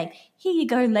exactly the same. Here you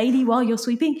go, lady, while you're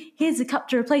sweeping. Here's a cup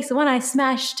to replace the one I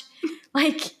smashed.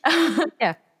 Like,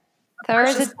 yeah. Thor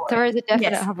is a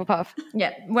definite Hufflepuff.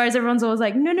 Yeah. Whereas everyone's always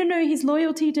like, no. His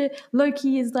loyalty to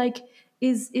Loki is like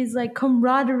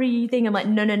camaraderie thing. I'm like,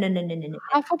 no.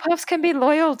 Hufflepuffs can be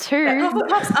loyal too.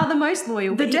 Hufflepuffs are the most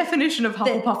loyal. The definition of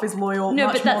Hufflepuff is loyal,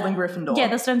 much more than Gryffindor. Yeah,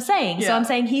 that's what I'm saying. Yeah. So I'm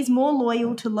saying he's more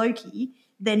loyal to Loki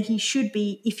than he should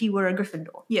be if he were a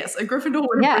Gryffindor. Yes, a Gryffindor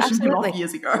would have pushed him off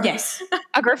years ago. Yes.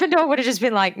 A Gryffindor would have just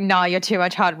been like, nah, you're too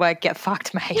much hard work, get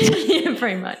fucked, mate. Yeah,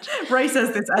 pretty much. Ray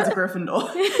says this as a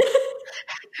Gryffindor.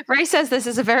 Ray says this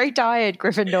is a very tired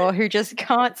Gryffindor who just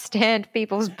can't stand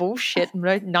people's bullshit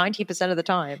 90% of the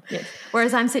time. Yes.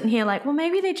 Whereas I'm sitting here like, well,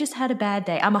 maybe they just had a bad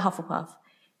day. I'm a Hufflepuff,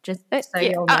 just so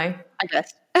you all know. I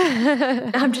guess.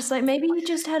 I'm just like, maybe you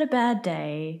just had a bad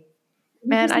day.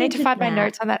 Man, I need to find my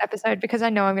notes on that episode because I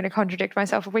know I'm going to contradict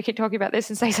myself if we keep talking about this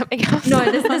and say something else.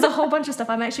 No, there's a whole bunch of stuff.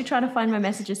 I'm actually trying to find my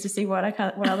messages to see what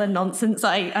other nonsense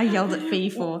I yelled at Fee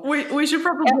for. We should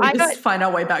probably find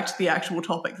our way back to the actual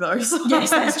topic, though. So. Yes,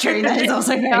 that's true. That is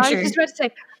also very true.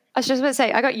 I was just about to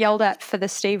say, I got yelled at for the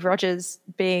Steve Rogers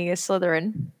being a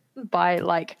Slytherin by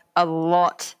like a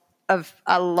lot of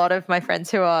my friends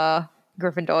who are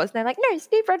Gryffindors. And they're like, no,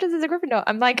 Steve Rogers is a Gryffindor.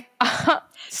 I'm like,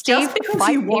 Steve, just because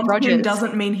you want him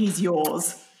doesn't mean he's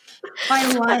yours.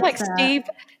 I like that.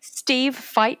 Steve,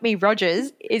 fight me,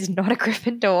 Rogers is not a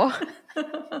Gryffindor.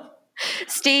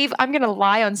 Steve, I'm going to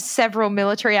lie on several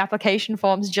military application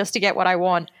forms just to get what I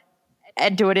want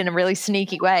and do it in a really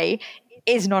sneaky way,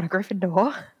 is not a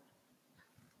Gryffindor.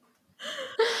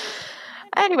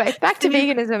 Anyway, back to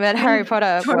veganism and Harry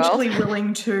Potter. Totally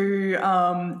willing to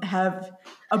have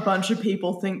a bunch of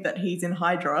people think that he's in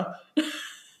Hydra.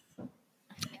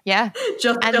 Yeah.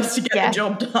 just to get the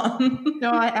job done.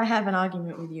 No, I have an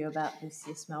argument with you about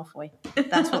Lucius Malfoy.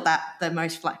 That's what the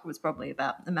most flack was probably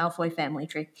about, the Malfoy family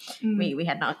tree. We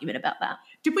had an argument about that.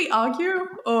 Did we argue?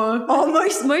 Or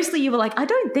mostly you were like, I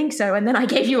don't think so, and then I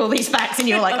gave you all these facts and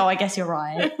you were like, oh, I guess you're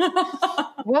right.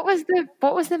 What was the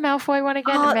Malfoy one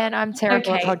again? Man, I'm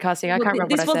terrible at podcasting. I can't remember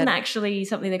what I said. This wasn't actually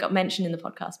something that got mentioned in the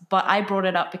podcast, but I brought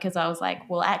it up because I was like,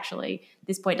 well, actually,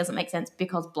 this point doesn't make sense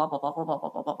because blah, blah, blah, blah, blah, blah,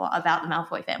 blah, blah, blah, about the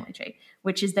Malfoy family tree,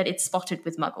 which is that it's spotted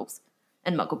with muggles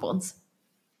and muggleborns.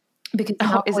 Because the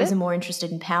Malfoys are more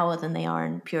interested in power than they are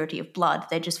in purity of blood.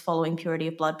 They're just following purity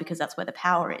of blood because that's where the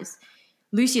power is.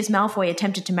 Lucius Malfoy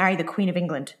attempted to marry the Queen of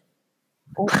England.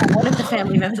 Or one of the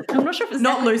family members. I'm not sure if it's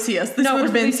not Lucius. This would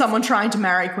have been someone trying to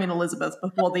marry Queen Elizabeth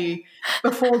before the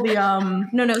No,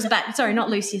 it was back. Sorry, not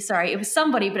Lucius. Sorry, it was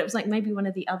somebody, but it was like maybe one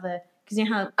of the other, because you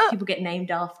know how people get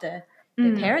named after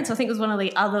their parents. So I think it was one of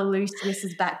the other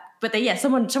Lucius's back. But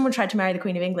someone tried to marry the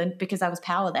Queen of England because there was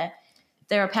power there.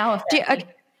 They're a power family.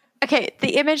 Okay,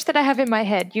 the image that I have in my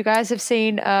head, you guys have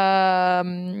seen a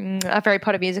Harry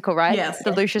Potter musical, right? Yes.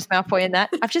 The Lucius Malfoy in that.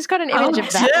 I've just got an image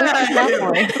of that Lucius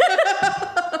Malfoy.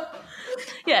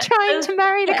 Trying to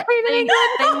marry the Queen of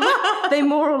England. They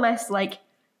more or less like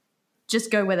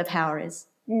just go where the power is.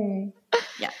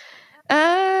 Yeah.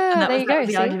 And that there was you go.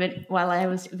 The argument while I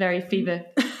was very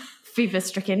fever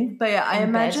stricken. But yeah, I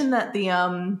imagine that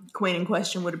the Queen in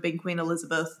question would have been Queen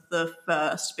Elizabeth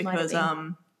I because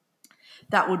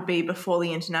that would be before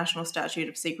the International Statute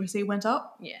of Secrecy went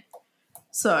up. Yeah.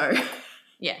 So.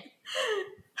 Yeah.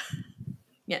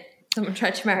 Yeah. Someone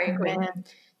tried to marry a queen.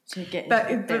 To get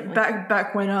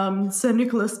back when Sir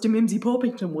Nicholas de Mimsy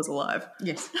Porpington was alive.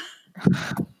 Yes.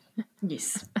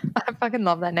 Yes. I fucking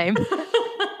love that name.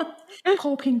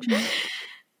 Porpington.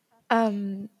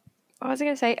 I was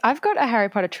going to say, I've got a Harry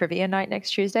Potter trivia night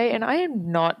next Tuesday, and I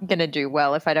am not going to do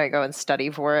well if I don't go and study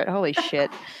for it. Holy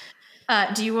shit.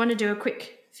 Do you want to do a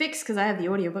quick fix? Because I have the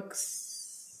audiobooks.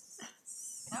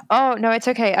 Oh, no, it's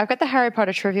okay. I've got the Harry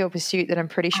Potter Trivial Pursuit that I'm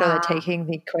pretty sure they're taking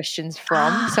the questions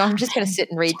from. So I'm just going to sit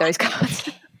and read those cards.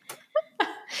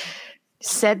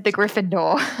 Said the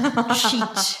Gryffindor.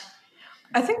 Shit.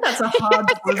 I think that's a hard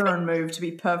Slytherin move, to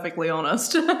be perfectly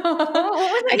honest. What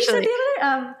was it actually, you said the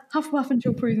other day? Hufflepuff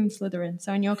until proven Slytherin.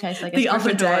 So in your case, I guess the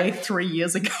other Gryffindor. day, 3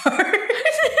 years ago.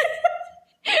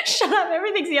 Shut up!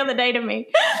 Everything's the other day to me.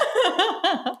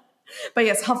 But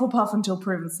yes, Hufflepuff until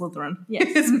proven Slytherin.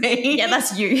 Yes. Is me. Yeah,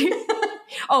 that's you.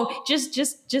 Oh,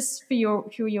 just for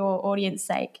your audience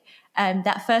sake,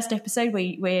 that first episode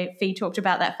where Fee talked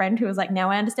about that friend who was like, "Now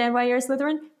I understand why you're a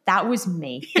Slytherin." That was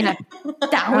me. Yeah.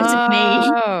 That was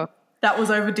me. That was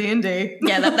over D&D.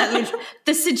 Yeah, that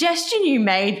the suggestion you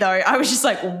made though, I was just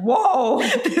like, whoa.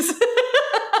 It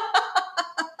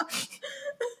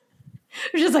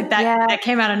was just like that. Yeah. That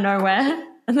came out of nowhere,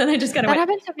 and then I just kind of That went,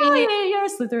 happened to me. "Oh yeah, you're a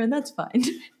Slytherin. That's fine."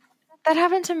 That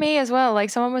happened to me as well. Like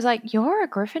someone was like, "You're a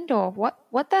Gryffindor.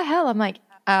 What the hell?" I'm like,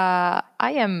 I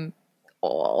am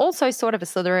also sort of a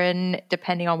Slytherin,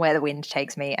 depending on where the wind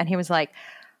takes me." And he was like,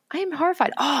 "I am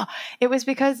horrified." Oh, it was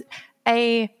because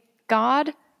a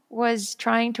guard was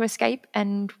trying to escape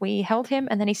and we held him,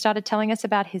 and then he started telling us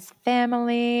about his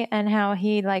family and how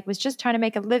he like was just trying to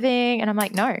make a living. And I'm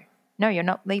like, no, you're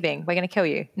not leaving. We're going to kill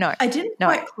you. No, I didn't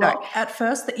quite clock at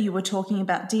first that you were talking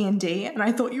about D&D, and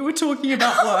I thought you were talking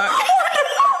about work.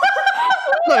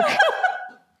 Look,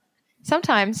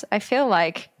 sometimes I feel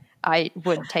like I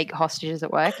would take hostages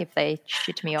at work if they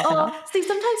shit me off enough. See,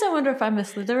 sometimes I wonder if I'm a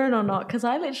Slytherin or not, because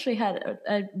I literally had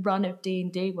a run of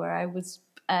D&D where I was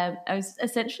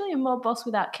essentially a mob boss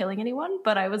without killing anyone,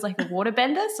 but I was like a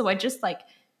waterbender, so I just like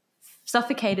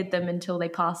suffocated them until they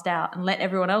passed out and let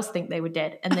everyone else think they were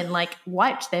dead, and then like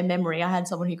wiped their memory. I had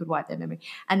someone who could wipe their memory,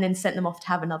 and then sent them off to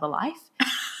have another life.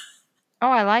 Oh,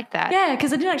 I like that. Yeah,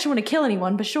 because I didn't actually want to kill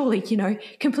anyone, but surely,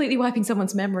 completely wiping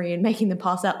someone's memory and making them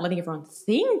pass out and letting everyone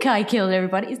think I killed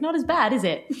everybody is not as bad, is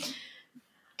it?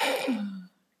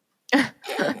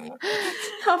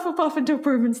 Hufflepuff until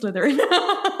proven Slytherin.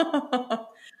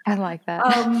 I like that.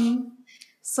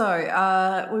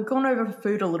 So we've gone over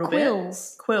food a little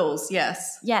Quills. bit. Quills,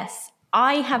 yes. Yes,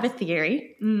 I have a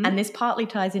theory, and this partly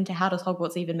ties into how does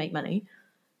Hogwarts even make money.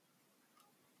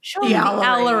 Surely the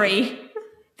owlery.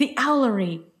 The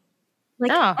owlery.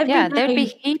 Like, there'd be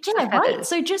heaps of feathers. Right?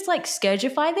 So just like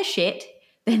scourgify the shit,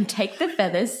 then take the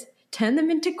feathers, turn them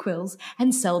into quills,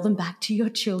 and sell them back to your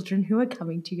children who are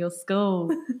coming to your school.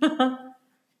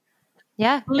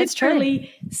 Yeah, it's true.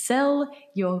 Literally sell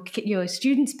your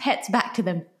students' pets back to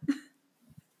them.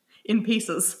 In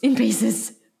pieces. In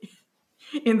pieces.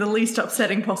 In the least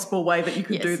upsetting possible way that you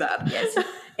could do that. Yes.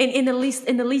 In the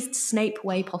least Snape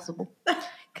way possible.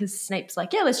 Because Snape's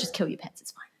like, yeah, let's just kill your pets,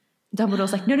 it's fine.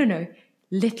 Dumbledore's like, no.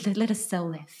 Let us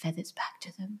sell their feathers back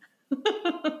to them.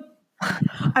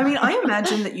 I mean, I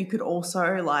imagine that you could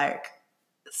also like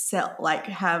sell, like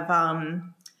have,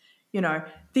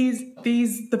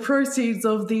 the proceeds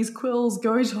of these quills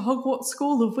go to Hogwarts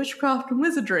School of Witchcraft and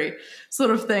Wizardry,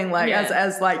 sort of thing. Like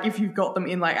as like if you've got them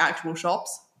in like actual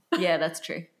shops. Yeah, that's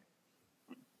true.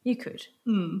 You could.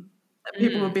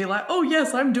 People would be like, "Oh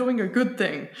yes, I'm doing a good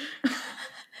thing."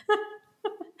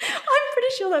 I'm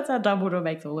pretty sure that's how Dumbledore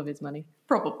makes all of his money.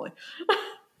 Probably.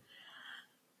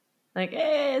 Like,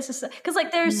 it's just because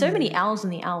like there are so many owls in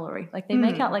the owlery. Like they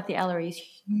make out like the owlery is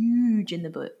huge in the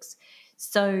books.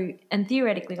 So, and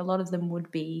theoretically, a lot of them would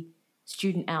be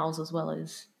student owls as well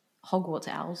as Hogwarts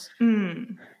owls.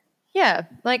 Yeah,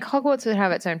 like Hogwarts would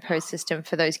have its own post system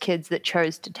for those kids that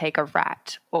chose to take a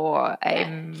rat or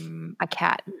a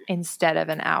cat instead of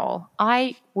an owl.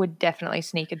 I would definitely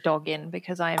sneak a dog in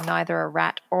because I am neither a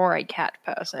rat or a cat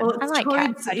person. Well, I like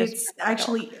cats. It's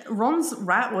actually Ron's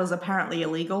rat was apparently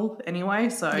illegal anyway,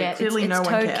 so clearly no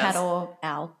one toad, cares. Cat, or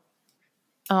owl.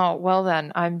 Oh, well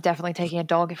then, I'm definitely taking a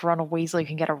dog if Ronald Weasley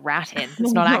can get a rat in.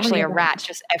 It's not actually a rat,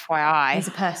 just FYI. He's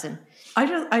a person.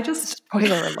 I just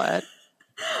Spoiler alert.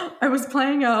 I was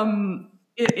playing in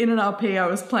an RP. I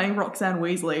was playing Roxanne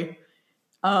Weasley,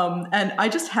 and I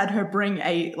just had her bring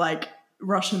a like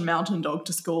Russian mountain dog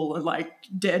to school and like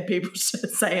dared people to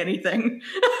say anything.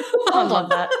 I love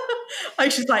that.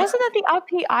 Like she's like, wasn't that the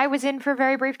RP I was in for a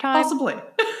very brief time? Possibly.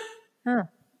 Huh.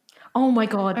 Oh my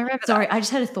god! I remember Sorry, I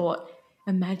just had a thought.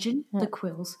 Imagine the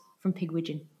quills from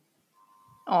Pigwidgeon.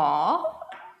 Aw,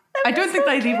 I don't think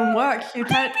they'd even work. You'd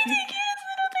have,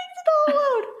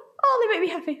 Oh, they make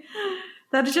me happy.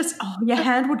 that'd just your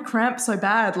hand would cramp so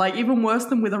bad, like even worse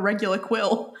than with a regular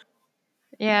quill.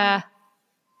 Yeah,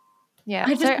 Yeah.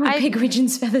 I just want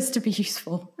Pigwidgeon's feathers to be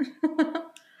useful.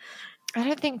 I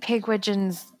don't think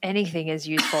Pigwidgeon's anything is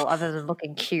useful other than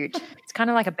looking cute. It's kind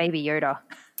of like a baby Yoda.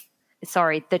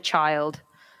 Sorry, the child.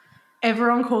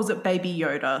 Everyone calls it Baby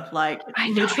Yoda. Like,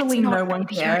 literally no one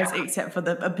cares except for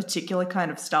a particular kind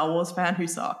of Star Wars fan who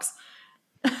sucks.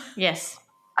 Yes.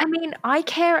 I mean, I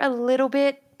care a little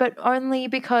bit, but only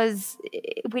because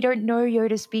we don't know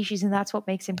Yoda's species, and that's what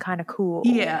makes him kind of cool.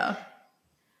 Yeah.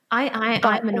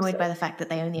 I'm annoyed by the fact that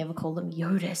they only ever call them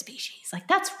Yoda species. Like,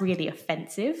 that's really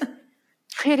offensive.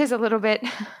 It is a little bit.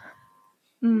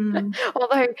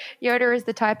 Although Yoda is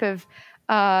the type of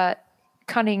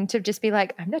cunning to just be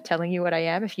like, I'm not telling you what I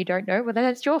am. If you don't know, well, then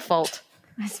it's your fault.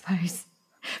 I suppose.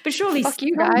 But surely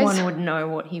someone would know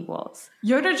what he was.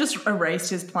 Yoda just erased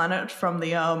his planet from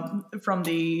the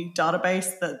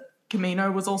database that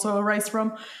Kamino was also erased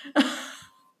from.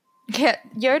 Yeah,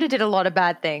 Yoda did a lot of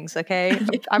bad things, okay?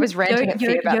 I was ranting at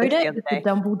Fee about this the other day. The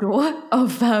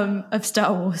Dumbledore of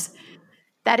Star Wars.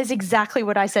 That is exactly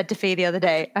what I said to Fee the other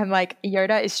day. I'm like,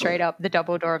 Yoda is straight up the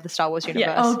Dumbledore of the Star Wars universe.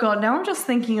 Yeah. Oh god, now I'm just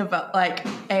thinking about like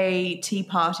a tea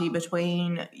party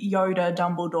between Yoda,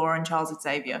 Dumbledore, and Charles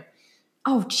Xavier.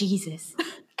 Oh Jesus!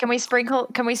 Can we sprinkle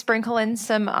in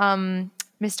some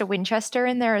Mr. Winchester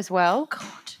in there as well?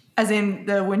 God, as in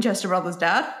the Winchester brothers'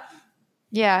 dad.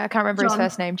 Yeah, I can't remember his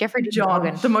first name. Jeffrey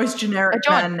John, the most generic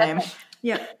man name.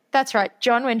 Yeah, that's right,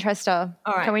 John Winchester.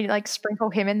 All right. Can we like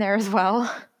sprinkle him in there as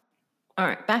well? All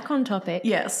right, back on topic.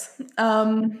 Yes.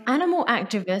 Animal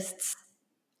activists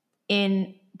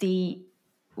in the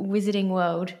wizarding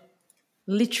world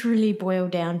literally boil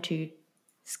down to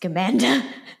Scamander.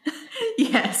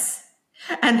 Yes.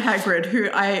 And Hagrid,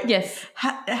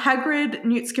 Hagrid,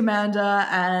 Newt Scamander,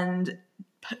 and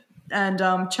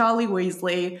Charlie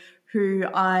Weasley, who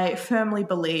I firmly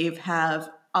believe have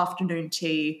afternoon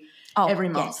tea every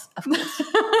month. Yes, of course.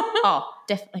 Oh,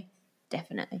 definitely.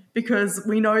 Definitely. Because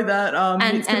we know that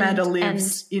Newt Scamander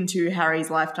lives into Harry's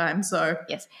lifetime, so...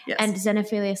 Yes. And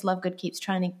Xenophilius Lovegood keeps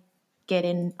trying to get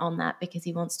in on that because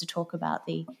he wants to talk about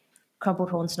the Crumpled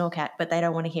Horn Snorkat, but they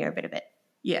don't want to hear a bit of it.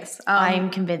 Yes.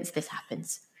 I'm convinced this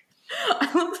happens. I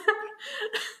love that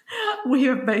we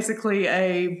have basically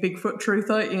a Bigfoot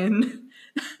truther in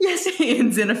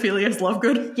Xenophilius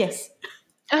Lovegood. Yes.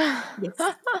 Yes. Yes.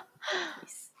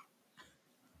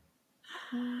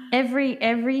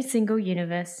 Every single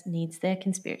universe needs their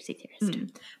conspiracy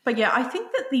theorist. But yeah, I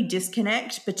think that the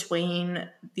disconnect between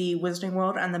the Wizarding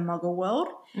world and the Muggle world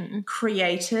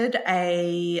created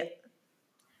a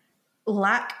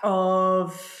lack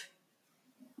of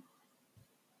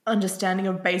understanding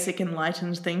of basic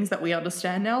enlightened things that we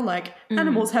understand now, like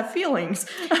animals have feelings.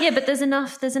 Yeah, but there's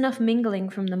enough mingling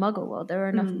from the Muggle world. There are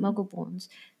enough Muggle-borns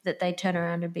that they turn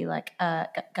around and be like,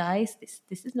 guys,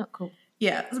 this is not cool.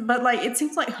 Yeah, but like it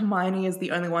seems like Hermione is the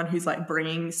only one who's like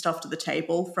bringing stuff to the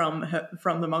table from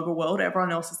the Muggle world.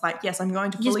 Everyone else is like, yes, I'm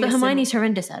going to fully. Yes, but Hermione's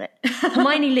horrendous at it.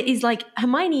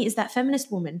 Hermione is that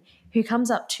feminist woman who comes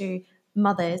up to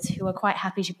mothers who are quite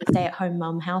happy to be stay-at-home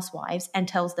mum housewives and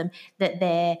tells them that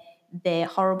they're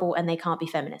horrible and they can't be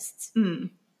feminists.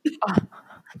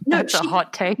 That's a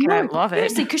hot take. No, I love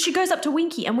seriously, because she goes up to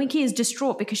Winky and Winky is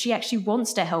distraught because she actually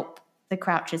wants to help the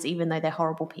Crouchers even though they're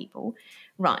horrible people.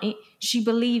 Right, she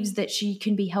believes that she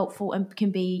can be helpful and can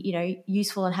be,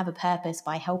 useful and have a purpose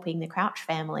by helping the Crouch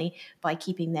family by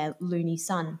keeping their loony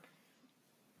son,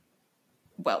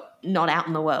 well, not out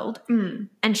in the world.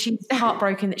 And she's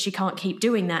heartbroken that she can't keep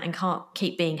doing that and can't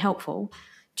keep being helpful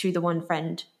to the one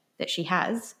friend that she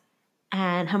has.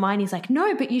 And Hermione's like,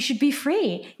 no, but you should be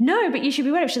free. No, but you should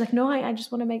be whatever. She's like, no, I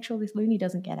just want to make sure this loony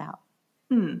doesn't get out.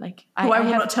 Like I will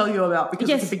not tell you about because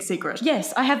it's a big secret.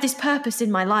 Yes, I have this purpose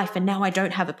in my life and now I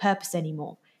don't have a purpose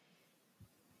anymore.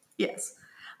 Yes.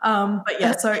 But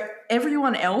yeah, so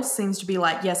everyone else seems to be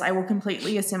like, yes, I will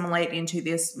completely assimilate into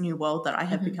this new world that I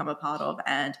have become a part of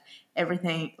and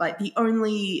everything. Like the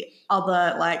only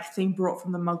other like thing brought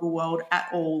from the Muggle world at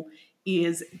all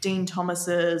is Dean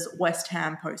Thomas's West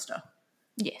Ham poster.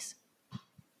 Yes.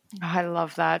 I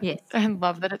love that. Yes. I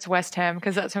love that it's West Ham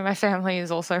because that's where my family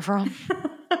is also from.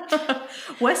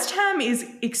 West Ham is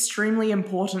extremely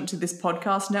important to this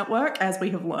podcast network, as we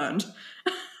have learned.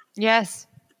 Yes.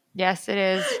 Yes, it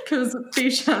is. Because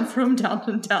Bishan from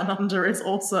Downton Down Under is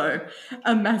also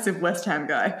a massive West Ham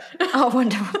guy. Oh,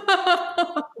 wonderful.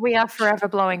 We are forever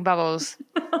blowing bubbles.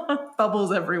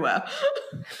 Bubbles everywhere.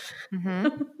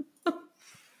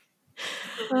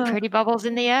 Pretty bubbles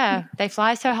in the air. They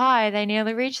fly so high, they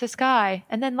nearly reach the sky.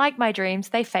 And then, like my dreams,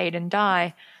 they fade and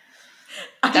die.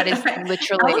 That is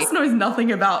literally... Alice knows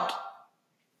nothing about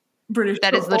British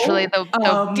That is football. literally the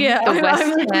West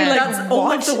I'm Ham. That's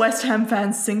all of the West Ham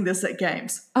fans sing this at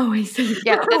games. Oh, I see.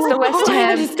 Yeah, that's the West I Ham,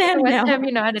 understand the West now. Ham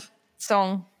United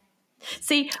song,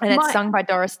 See, and it's sung by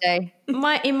Doris Day.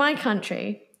 in my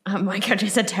country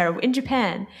so terrible. In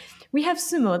Japan, we have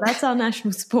sumo. That's our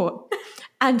national sport.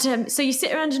 And so you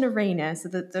sit around an arena, so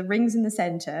the ring's in the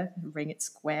center. Ring, it's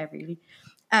square, really.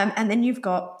 And then you've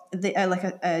got the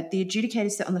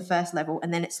adjudicators sit on the first level,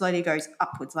 and then it slowly goes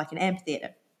upwards like an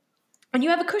amphitheater. And you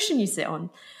have a cushion you sit on.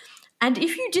 And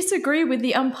if you disagree with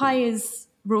the umpire's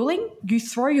ruling, you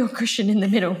throw your cushion in the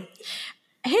middle.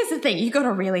 Here's the thing, you got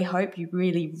to really hope you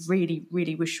really, really,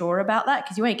 really were sure about that,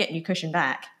 because you ain't getting your cushion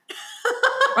back.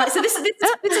 Right, so this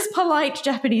is polite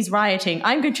Japanese rioting.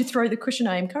 I'm going to throw the cushion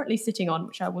I am currently sitting on,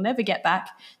 which I will never get back,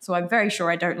 so I'm very sure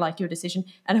I don't like your decision,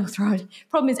 and I will throw it.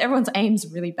 Problem is, everyone's aim's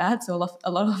really bad, so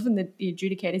a lot often the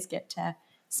adjudicators get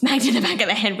smacked in the back of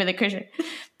the head with a cushion.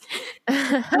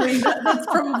 I mean, that's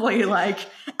probably like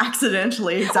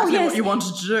accidentally exactly what you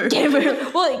wanted to do. Yeah,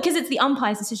 well, because it's the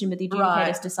umpire's decision, but the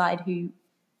adjudicators decide who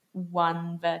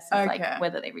won versus like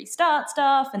whether they restart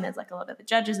stuff, and there's like a lot of the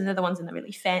judges, and they're the ones in the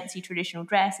really fancy traditional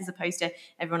dress as opposed to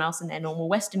everyone else in their normal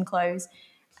Western clothes.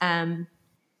 And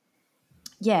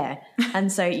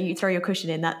so you throw your cushion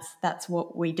in. That's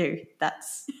what we do.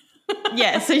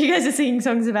 So you guys are singing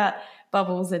songs about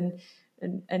bubbles and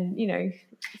you know,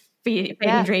 feeding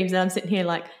dreams, and I'm sitting here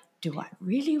like, do I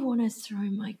really want to throw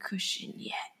my cushion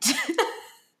yet?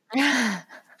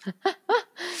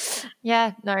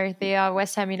 Yeah, no, the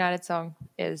West Ham United song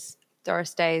is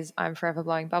Doris Day's I'm Forever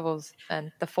Blowing Bubbles,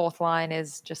 and the fourth line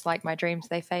is just like my dreams,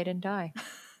 they fade and die.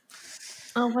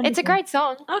 Oh, wonderful. It's a great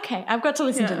song. Okay, I've got to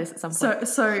listen to this at some point.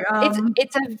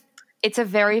 It's a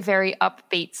very, very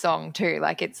upbeat song too.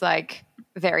 Like, it's like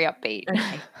very upbeat.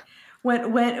 Okay.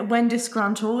 When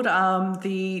disgruntled,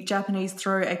 the Japanese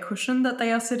throw a cushion that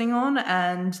they are sitting on,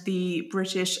 and the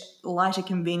British light a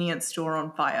convenience store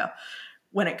on fire.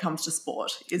 When it comes to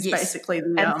sport, is basically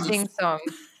the sing song.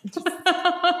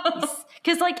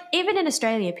 Because like even in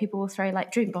Australia, people will throw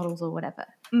like drink bottles or whatever,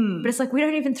 but it's like we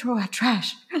don't even throw our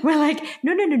trash. We're like,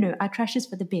 no, our trash is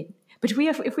for the bin. But if we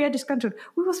are disgruntled,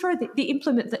 we will throw the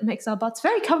implement that makes our butts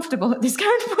very comfortable at this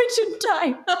current point in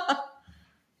time.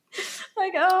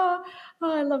 Like, oh,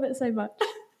 I love it so much.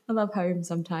 I love home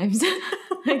sometimes.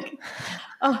 Like,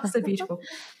 oh, so beautiful.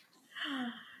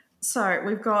 So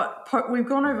we've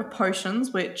gone over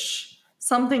potions, which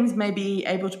some things may be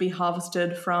able to be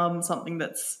harvested from something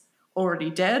that's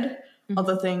already dead. Mm-hmm.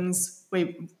 Other things,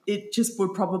 it just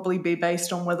would probably be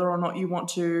based on whether or not you want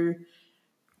to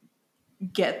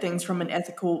get things from an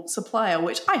ethical supplier,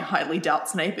 which I highly doubt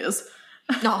Snape is.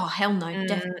 Oh, hell no,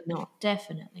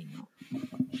 definitely not.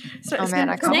 So, man,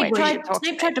 I can't wait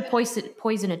Snape tried to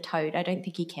poison a toad. I don't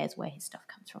think he cares where his stuff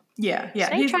comes from. Yeah.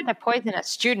 Snape tried to poison a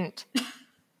student.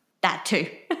 That too.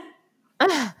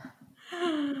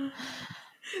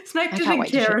 Snape didn't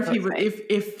care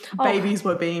if babies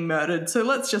were being murdered, so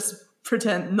let's just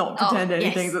not pretend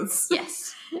anything that's...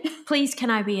 Yes. Please,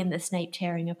 can I be in the Snape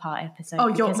tearing apart episode? Oh,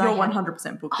 you're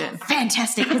 100% booked in.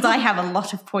 Fantastic, because I have a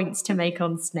lot of points to make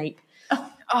on Snape.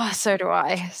 Oh, so do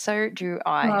I.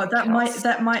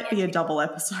 That might be a double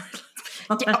episode.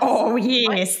 Oh,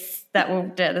 yes.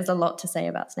 There's a lot to say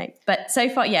about Snape. But so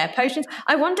far, potions.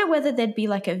 I wonder whether there'd be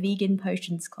like a vegan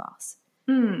potions class.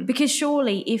 Because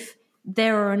surely if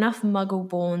there are enough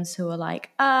muggle-borns who are like,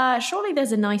 surely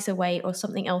there's a nicer way or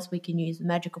something else we can use with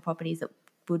magical properties that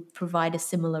would provide a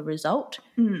similar result.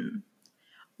 The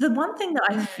one thing that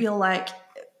I feel like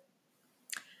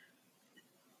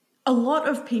a lot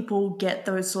of people get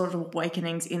those sort of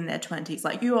awakenings in their 20s.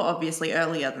 Like, you are obviously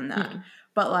earlier than that.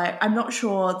 But, like, I'm not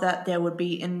sure that there would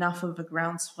be enough of a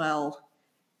groundswell.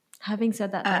 Having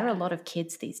said that, there are a lot of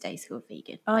kids these days who are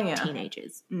vegan.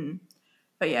 Teenagers.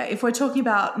 But, yeah, if we're talking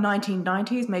about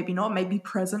 1990s, maybe not. Maybe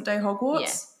present-day Hogwarts.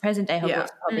 Yeah, present-day Hogwarts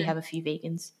probably have a few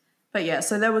vegans. But, yeah,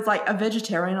 so there was, like, a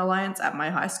vegetarian alliance at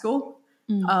my high school.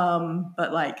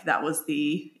 But, like, that was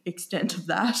the extent of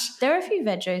that. There are a few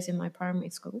vegos in my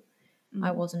primary school.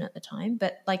 I wasn't at the time,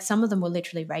 but like some of them were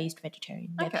literally raised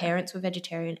vegetarian. Their parents were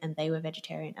vegetarian and they were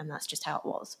vegetarian, and that's just how it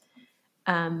was.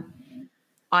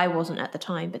 I wasn't at the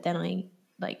time, but then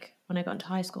when I got into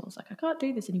high school, I was like, I can't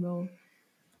do this anymore.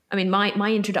 I mean,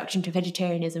 my introduction to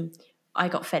vegetarianism, I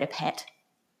got fed a pet.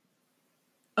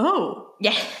 Oh.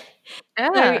 Yeah.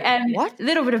 What? A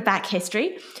little bit of back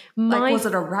history. Was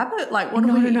it a rabbit? Like, what?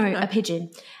 No, a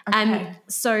pigeon. Okay.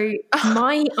 So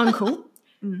my uncle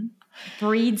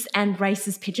breeds and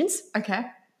races pigeons. Okay.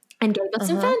 And gave us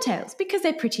some fantails because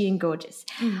they're pretty and gorgeous.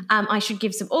 I should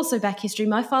give some also back history.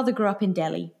 My father grew up in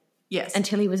Delhi. Yes.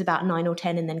 Until he was about 9 or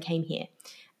 10 and then came here.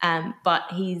 But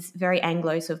he's very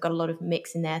Anglo, so we've got a lot of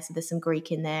mix in there. So there's some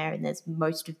Greek in there, and there's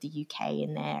most of the UK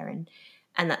in there,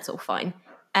 and that's all fine.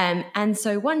 And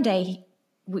so one day,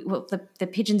 the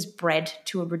pigeons bred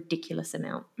to a ridiculous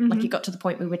amount. Like, it got to the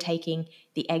point we were taking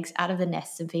the eggs out of the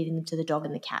nests and feeding them to the dog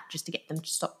and the cat just to get them to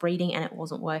stop breeding, and it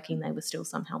wasn't working. They were still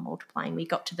somehow multiplying. We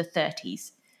got to the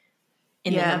 30s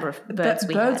in the number of birds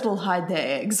we had. Birds will hide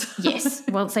their eggs. Yes.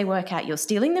 Once they work out you're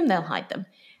stealing them, they'll hide them.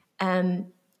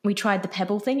 We tried the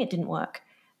pebble thing. It didn't work.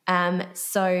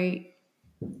 So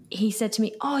he said to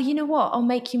me, oh, you know what? I'll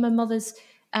make you my mother's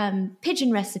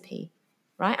pigeon recipe,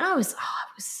 right? And I was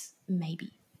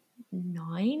maybe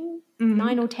 9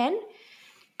 or 10.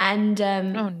 And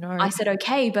Oh, no. I said,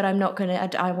 okay, but I'm not going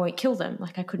to, I won't kill them.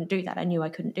 Like, I couldn't do that. I knew I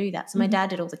couldn't do that. So my dad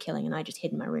did all the killing, and I just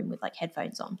hid in my room with like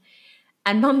headphones on.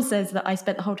 And Mum says that I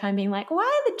spent the whole time being like, why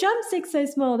are the drumsticks so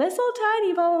small? They're so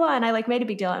tiny, blah, blah, blah. And I like made a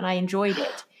big deal, and I enjoyed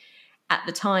it at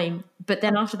the time. But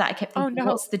then after that, I kept thinking,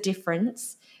 what's the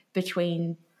difference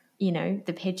between, you know,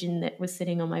 the pigeon that was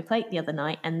sitting on my plate the other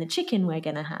night and the chicken we're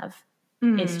going to have?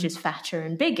 It's just fatter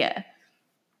and bigger.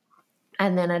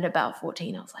 And then at about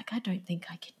 14, I was like, I don't think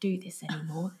I can do this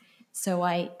anymore. So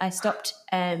I stopped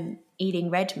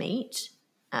eating red meat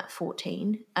at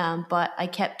 14, but I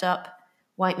kept up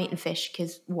white meat and fish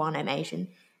because, 1, I'm Asian,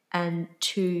 and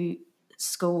 2,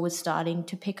 school was starting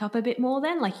to pick up a bit more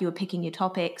then. Like, you were picking your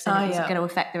topics, and it was going to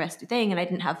affect the rest of the thing, and I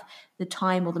didn't have the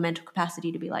time or the mental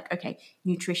capacity to be like, okay,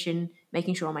 nutrition,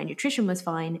 making sure all my nutrition was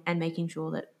fine and making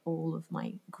sure that all of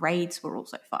my grades were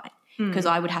also fine, because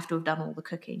I would have to have done all the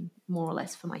cooking more or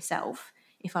less for myself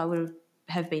if I would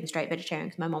have been straight vegetarian,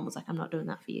 because my mom was like, I'm not doing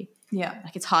that for you. Yeah.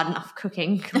 Like, it's hard enough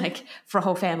cooking like for a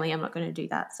whole family. I'm not going to do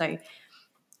that. So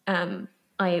I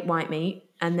ate white meat,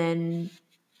 and then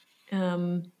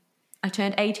I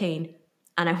turned 18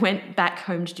 and I went back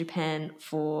home to Japan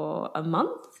for a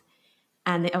month,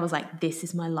 and I was like, this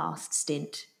is my last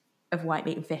stint of white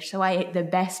meat and fish. So I ate the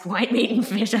best white meat and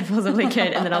fish I possibly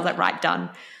could, and then I was like, right,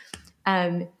 done.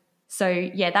 So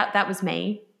yeah, that was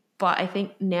me. But I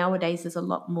think nowadays there's a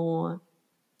lot more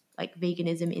like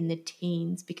veganism in the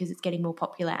teens because it's getting more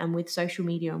popular, and with social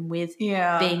media and with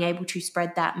being able to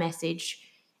spread that message.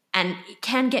 And it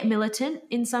can get militant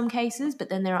in some cases, but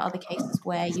then there are other cases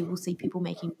where you will see people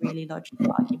making really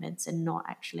logical arguments and not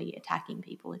actually attacking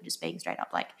people and just being straight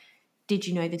up like, did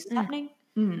you know this is happening?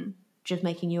 Just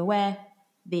making you aware,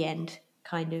 the end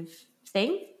kind of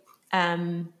thing.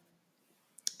 And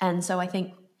so I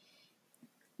think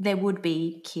there would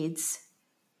be kids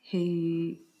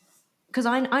who, because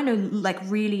I know like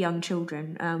really young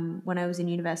children. When I was in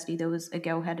university, there was a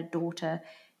girl who had a daughter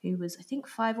who was, I think,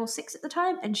 5 or 6 at the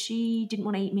time, and she didn't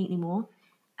want to eat meat anymore.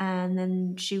 And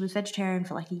then she was vegetarian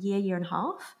for like a year and a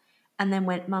half, and then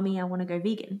went, Mummy, I want to go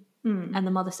vegan. And the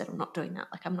mother said, I'm not doing that.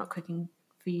 Like, I'm not cooking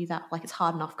for you that, like, it's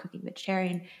hard enough cooking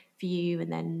vegetarian for you,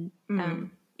 and then,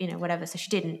 you know, whatever. So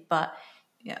she didn't. But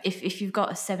if you've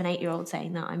got a 7, 8-year-old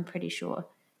saying that, I'm pretty sure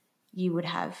you would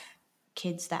have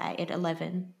kids that at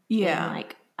 11 being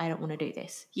like, I don't want to do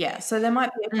this. Yeah, so there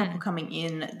might be a couple coming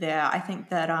in there. I think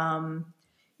that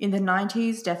in the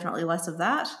 90s, definitely less of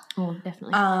that. Oh,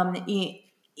 definitely.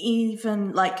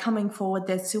 Even like coming forward,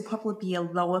 there'd still probably be a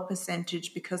lower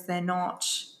percentage because they're not,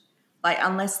 like,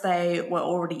 unless they were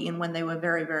already in when they were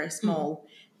very, very small.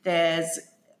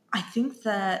 I think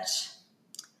that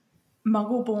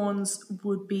Muggle-borns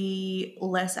would be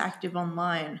less active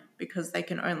online because they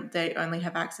only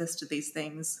have access to these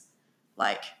things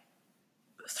like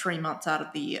 3 months out of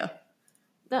the year,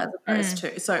 as opposed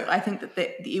to. So I think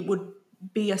that it would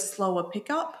be a slower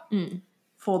pickup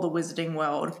for the Wizarding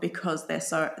World because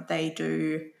they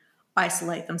do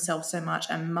isolate themselves so much,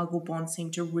 and Muggle-born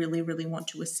seem to really, really want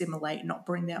to assimilate, not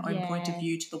bring their own point of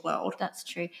view to the world. That's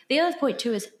true. The other point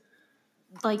too is,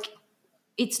 like,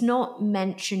 it's not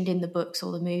mentioned in the books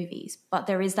or the movies, but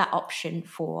there is that option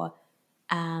for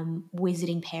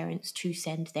wizarding parents to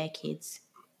send their kids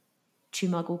to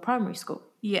Muggle primary school.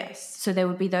 Yes. So there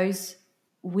would be those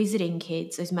wizarding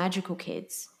kids, those magical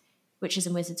kids, witches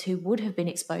and wizards, who would have been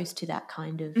exposed to that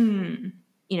kind of, you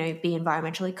know, be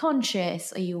environmentally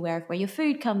conscious. Are you aware of where your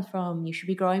food comes from? You should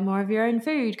be growing more of your own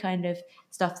food, kind of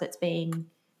stuff that's being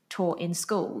taught in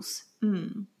schools.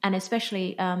 And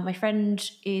especially my friend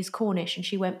is Cornish, and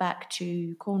she went back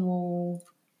to Cornwall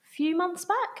a few months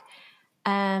back,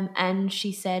 and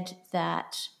she said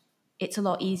that it's a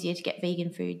lot easier to get vegan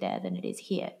food there than it is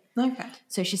here. Okay.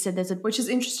 So she said which is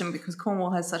interesting because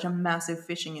Cornwall has such a massive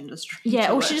fishing industry.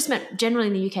 Yeah, or she just meant generally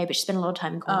in the UK, but she spent a lot of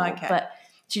time in Cornwall. Okay. But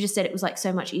she just said it was like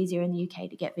so much easier in the UK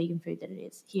to get vegan food than it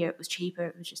is here. It was cheaper.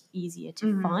 It was just easier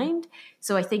to find.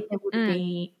 So I think there would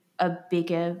be a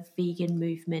bigger vegan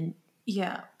movement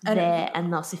there,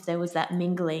 and thus if there was that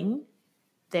mingling,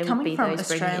 there would be coming those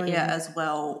from bringing it Australia in. as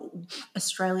well.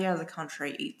 Australia as a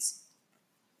country eats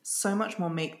so much more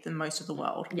meat than most of the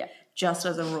world, just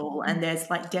as a rule, and there's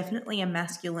like definitely a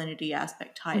masculinity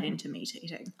aspect tied into meat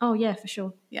eating. Oh yeah, for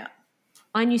sure. Yeah.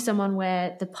 I knew someone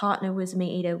where the partner was a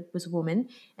meat eater, was a woman,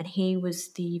 and he was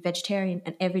the vegetarian,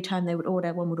 and every time they would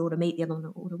order, one would order meat, the other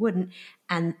one wouldn't,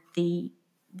 and the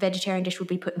vegetarian dish would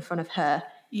be put in front of her.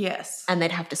 Yes. And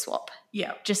they'd have to swap.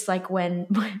 Yeah. Just like when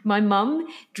my mum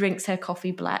drinks her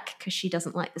coffee black because she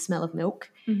doesn't like the smell of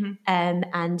milk.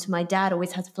 And my dad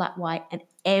always has flat white, and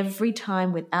every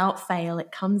time without fail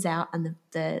it comes out, and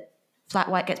the flat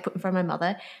white gets put in front of my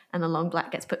mother and the long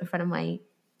black gets put in front of my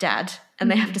dad, and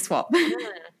they have to swap.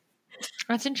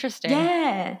 That's interesting.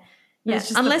 Yeah.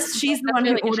 Unless she's the one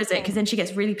who orders it, because then she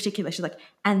gets really particular. She's like,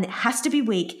 and it has to be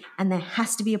weak, and there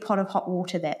has to be a pot of hot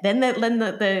water there. Then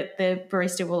the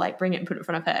barista will like bring it and put it in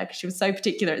front of her, because she was so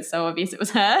particular. It's so obvious it was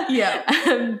her. Yeah.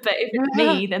 But if it's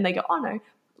me, then they go, oh no,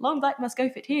 long black must go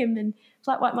for him, and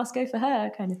flat white must go for her,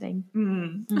 kind of thing.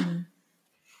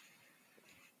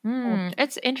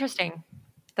 It's interesting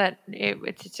that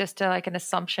it's just like an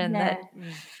assumption that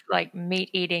like meat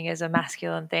eating is a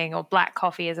masculine thing, or black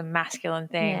coffee is a masculine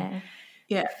thing.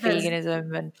 Yeah.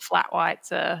 Veganism and flat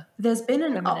whites are There's been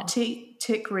an feminine.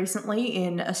 uptick recently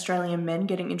in Australian men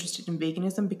getting interested in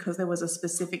veganism, because there was a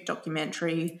specific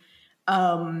documentary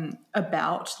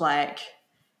about like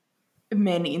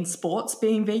men in sports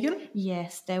being vegan.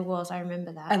 Yes, there was. I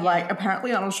remember that. And like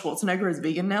apparently Arnold Schwarzenegger is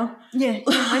vegan now. Yeah,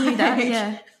 I knew that.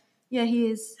 Yeah. Yeah, he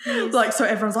is. Like, so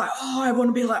everyone's like, oh, I want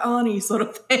to be like Arnie sort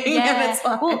of thing. Yeah. And it's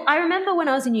like, well, I remember when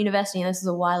I was in university, and this was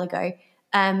a while ago,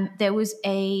 there was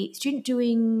a student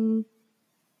doing,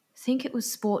 I think it was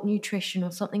sport nutrition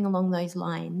or something along those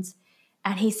lines,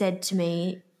 and he said to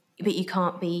me, but you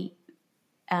can't be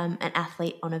an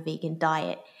athlete on a vegan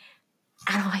diet.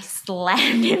 And I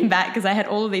slammed him back, because I had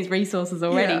all of these resources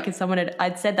already, because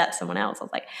I'd said that to someone else. I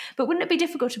was like, but wouldn't it be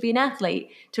difficult to be an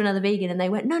athlete to another vegan? And they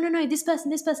went, no, this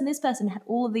person had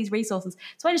all of these resources.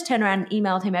 So I just turned around and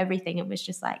emailed him everything and was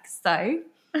just like, so?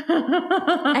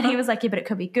 And he was like, yeah, but it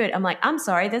could be good. I'm like, I'm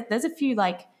sorry, there's a few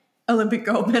like Olympic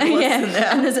gold medalists in there.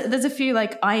 And there's a few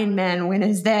like Ironman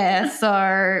winners there.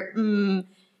 So,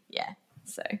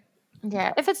 So.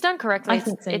 Yeah, if it's done correctly, I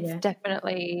think so, it's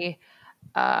definitely...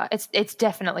 it's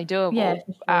definitely doable. Yeah,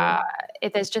 for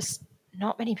sure. There's just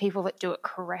not many people that do it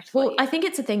correctly. Well, I think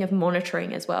it's a thing of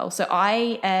monitoring as well. So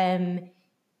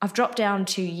I've dropped down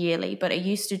to yearly, but I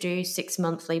used to do 6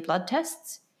 monthly blood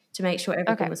tests to make sure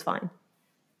everything was fine.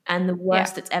 And the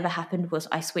worst that's ever happened was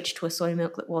I switched to a soy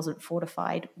milk that wasn't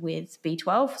fortified with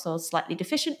B12, so I was slightly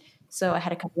deficient. So I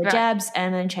had a couple of jabs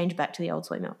and then changed back to the old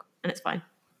soy milk, and it's fine.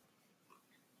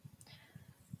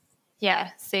 Yeah,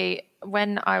 see,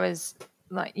 when I was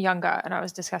like younger and I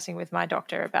was discussing with my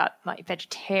doctor about like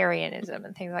vegetarianism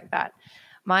and things like that,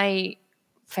 my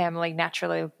family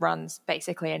naturally runs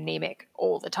basically anemic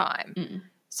all the time.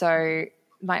 So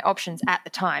my options at the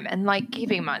time, and like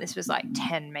keeping in mind this was like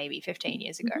 10 maybe 15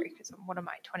 years ago, because what am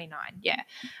I,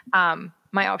 29?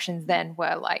 My options then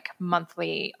were like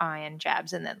monthly iron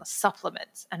jabs and then the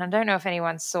supplements. And I don't know if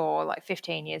anyone saw like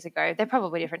 15 years ago, they're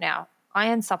probably different now.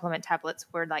 Iron supplement tablets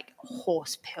were like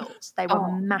horse pills. They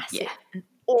were massive and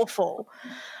awful.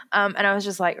 And I was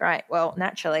just like, right, well,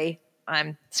 naturally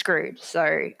I'm screwed.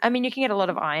 So, I mean, you can get a lot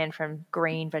of iron from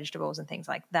green vegetables and things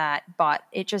like that. But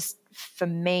it just, for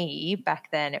me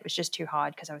back then, it was just too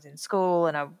hard because I was in school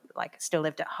and I like still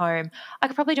lived at home. I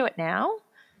could probably do it now.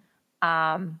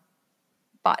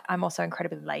 But I'm also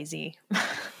incredibly lazy.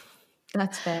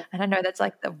 That's fair. And I know that's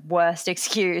like the worst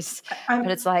excuse, but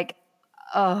it's like,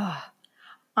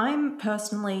 I'm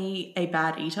personally a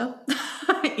bad eater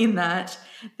in that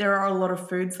there are a lot of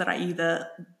foods that I either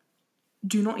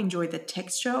do not enjoy the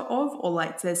texture of, or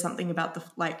like there's something about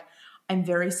I'm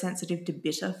very sensitive to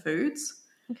bitter foods.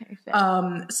 Okay,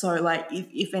 fair. So like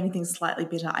if anything's slightly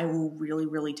bitter, I will really,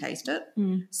 really taste it.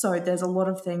 So there's a lot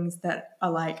of things that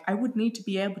are like, I would need to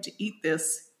be able to eat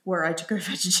this were I to go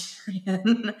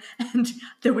vegetarian, and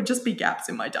there would just be gaps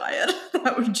in my diet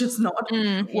that would just not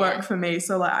work for me.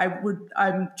 So like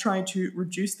I'm trying to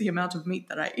reduce the amount of meat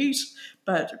that I eat,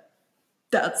 but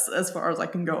that's as far as I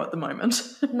can go at the moment.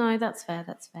 No, that's fair.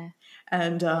 That's fair.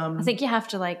 And I think you have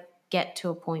to like get to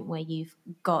a point where you've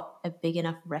got a big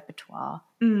enough repertoire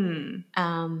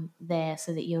there,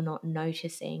 so that you're not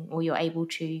noticing, or you're able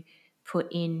to put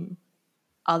in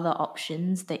other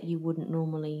options that you wouldn't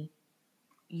normally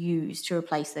use to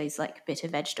replace those like bitter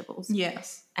vegetables.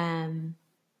 Yes.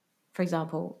 For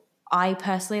example, I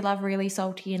personally love really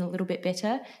salty and a little bit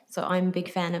bitter. So I'm a big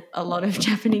fan of a lot of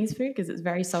Japanese food because it's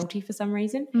very salty for some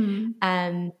reason.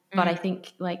 But I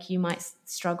think like you might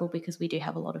struggle because we do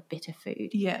have a lot of bitter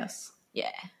food. Yes.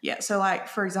 Yeah. Yeah. So like,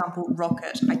 for example,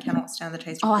 rocket. I cannot stand the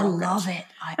taste of Oh, rocket. I love it.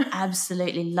 I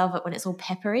absolutely love it when it's all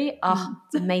peppery. Oh,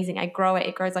 it's amazing. I grow it.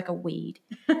 It grows like a weed.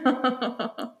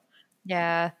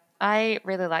 Yeah. I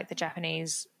really like the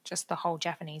Japanese, just the whole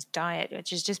Japanese diet,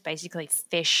 which is just basically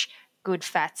fish, good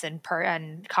fats and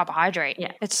carbohydrate.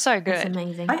 Yeah. It's so good. It's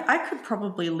amazing. I could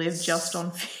probably live just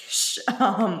on fish,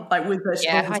 like with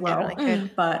vegetables as well. definitely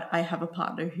could. But I have a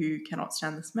partner who cannot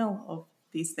stand the smell of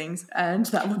these things, and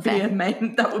that would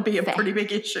be a pretty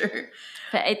big issue.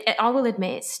 But I will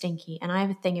admit it's stinky, and I have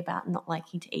a thing about not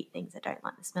liking to eat things I don't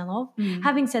like the smell of.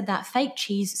 Having said that, fake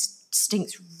cheese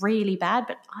stinks really bad,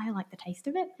 but I like the taste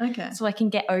of it. Okay. So I can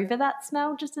get over that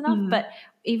smell just enough. But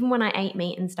even when I ate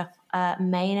meat and stuff,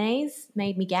 mayonnaise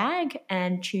made me gag,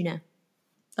 and tuna.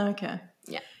 Okay.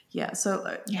 Yeah. Yeah.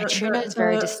 So Tuna is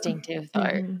very distinctive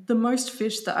though. The most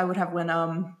fish that I would have when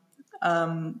I'm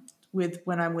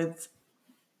with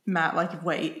Matt, like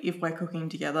if we're cooking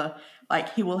together,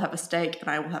 like he will have a steak and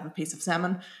I will have a piece of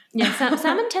salmon. Yeah,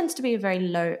 salmon tends to be a very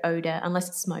low odor unless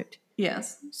it's smoked.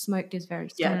 Yes. Smoked is very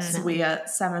Yes. We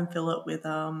salmon fillet with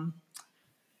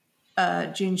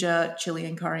ginger, chili,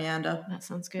 and coriander. That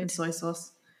sounds And good. soy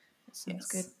sauce. That sounds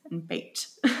Yes. good. And baked.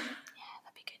 Yeah,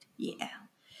 that'd be good. Yeah.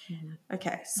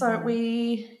 Okay. So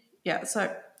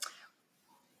so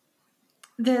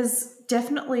there's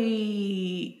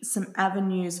definitely some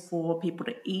avenues for people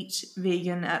to eat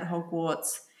vegan at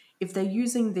Hogwarts if they're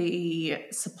using the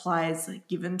supplies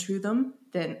given to them.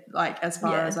 Then, like as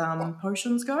far as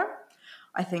potions go,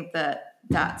 I think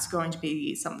that's going to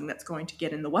be something that's going to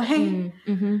get in the way.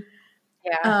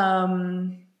 Yeah.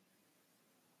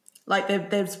 Like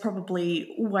there's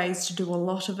probably ways to do a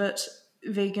lot of it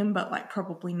vegan, but like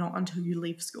probably not until you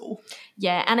leave school.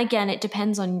 Yeah, and again, it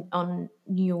depends on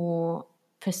your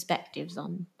perspectives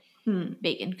on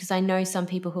vegan, because I know some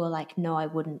people who are like, no, I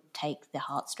wouldn't take the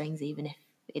heartstrings even if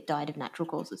it died of natural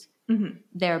causes.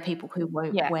 There are people who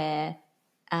won't wear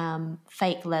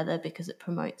fake leather because it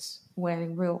promotes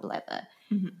wearing real leather.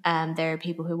 There are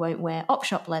people who won't wear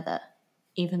op-shop leather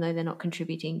even though they're not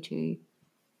contributing to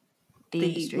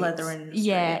the leather industry.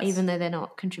 Yeah, yes. even though they're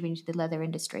not contributing to the leather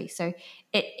industry. So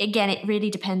it really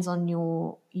depends on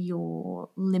your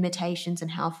limitations and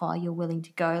how far you're willing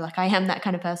to go. Like I am that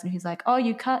kind of person who's like, oh,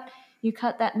 you cut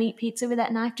that meat pizza with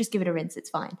that knife, just give it a rinse, it's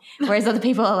fine. Whereas other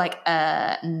people are like,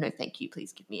 no, thank you,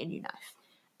 please give me a new knife.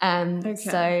 Okay.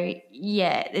 So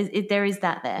yeah, there is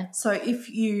that there. So if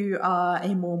you are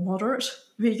a more moderate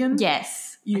vegan,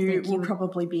 Yes, you will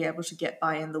probably be able to get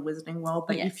by in the Wizarding World.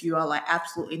 But if you are like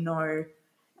absolutely no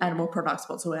animal products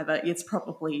whatsoever, it's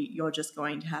probably you're just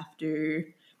going to have to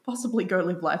possibly go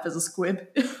live life as a squib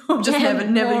or just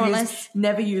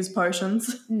never use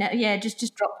potions.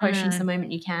 Just drop potions the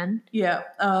moment you can.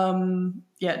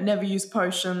 Never use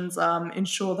potions.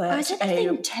 Ensure that is it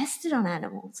being tested on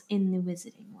animals in the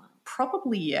Wizarding World?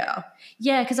 Probably, yeah.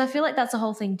 Yeah, because I feel like that's a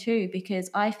whole thing too, because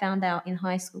I found out in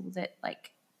high school that like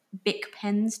Bic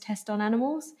pens test on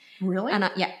animals. Really? And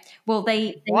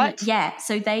they What? Yeah,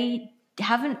 so they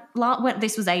haven't. Well,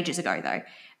 this was ages ago though.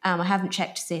 I haven't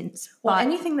checked since. Well, but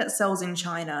anything that sells in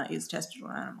China is tested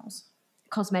on animals.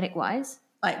 Cosmetic wise,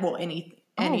 like any.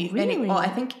 Really? Well, I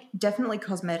think definitely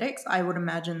cosmetics. I would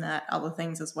imagine that other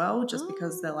things as well, just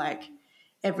because they're like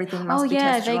everything must be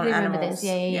tested on animals.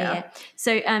 Yeah.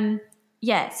 So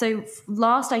so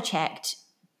last I checked,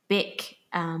 Bic.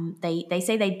 They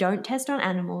say they don't test on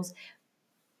animals,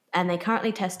 and they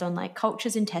currently test on like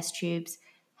cultures in test tubes.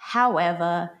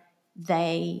 However,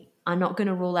 they are not going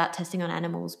to rule out testing on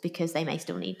animals because they may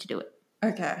still need to do it.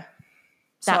 Okay.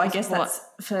 So I guess that's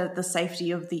for the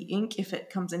safety of the ink if it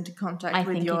comes into contact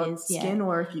with your skin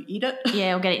or if you eat it.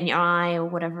 Yeah, or get it in your eye or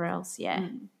whatever else. Yeah.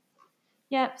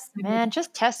 Yep. Man,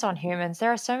 just test on humans.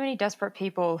 There are so many desperate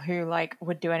people who like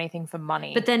would do anything for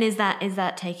money. But then is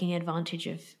that taking advantage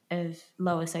of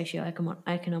lower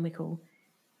socioeconomic?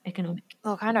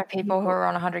 Look, I know people who are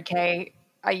on 100K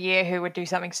a year who would do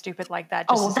something stupid like that.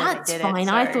 That's fine.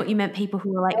 I thought you meant people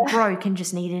who were like broke and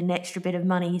just needed an extra bit of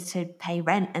money to pay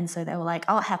rent, and so they were like,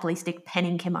 "I'll happily stick pen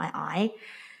ink in my eye."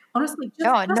 Honestly,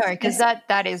 no, because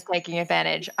that is taking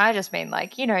advantage. I just mean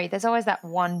like, there's always that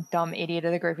one dumb idiot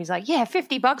of the group who's like, yeah,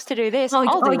 $50 to do this.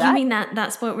 I'll do that. You mean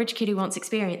that spoiled rich kid who wants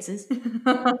experiences?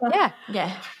 Yeah.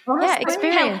 Honestly, yeah,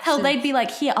 experience. Hell, they'd be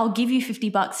like, here, I'll give you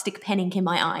 $50, stick pen ink in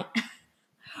my eye.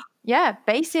 Yeah,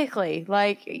 basically.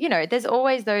 Like, there's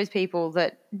always those people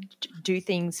that do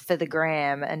things for the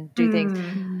gram and do things.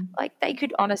 Like, they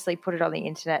could honestly put it on the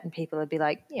internet and people would be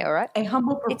like, yeah, all right. A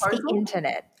humble It's proposal. the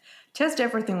internet. Test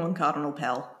everything on Cardinal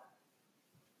Pell.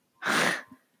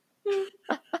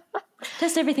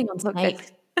 Test everything on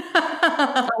Snake.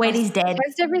 Oh, wait, he's dead.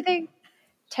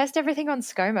 Test everything on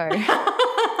ScoMo.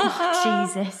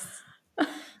 Oh, Jesus.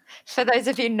 For those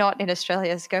of you not in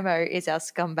Australia, ScoMo is our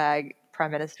scumbag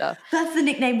Prime Minister. That's the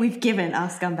nickname we've given our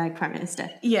scumbag Prime Minister.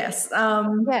 Yes.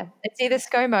 Yeah, it's either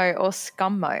ScoMo or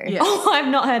Scummo. Yes. Oh, I've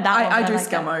not heard that one. I do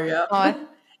Scummo, yeah. Oh,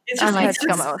 It's just I like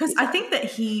ScoMo. because I think that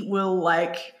he will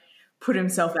like put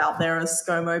himself out there as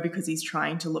ScoMo because he's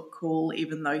trying to look cool,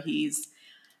 even though he's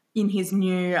in his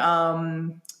new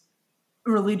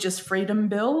religious freedom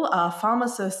bill.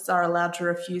 Pharmacists are allowed to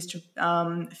refuse to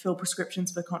fill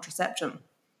prescriptions for contraception.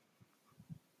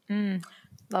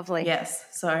 Lovely. Yes,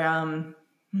 so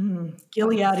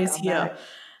Gilead is here.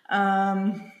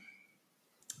 I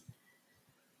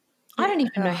don't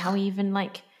even know how he even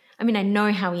I mean, I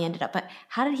know how he ended up, but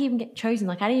how did he even get chosen?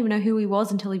 I didn't even know who he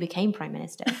was until he became Prime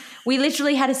Minister. We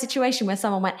literally had a situation where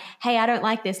someone went, hey, I don't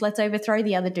like this. Let's overthrow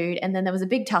the other dude. And then there was a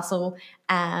big tussle.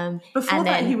 Before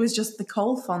that, he was just the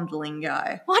coal fondling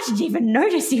guy. Well, I didn't even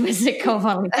notice he was a coal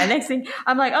fondling guy. Next thing,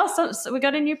 I'm like, oh, so we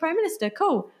got a new Prime Minister.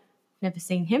 Cool. Never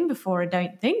seen him before, I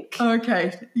don't think.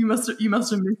 Okay, you must have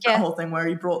missed that whole thing where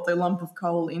he brought the lump of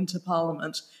coal into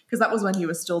Parliament, because that was when he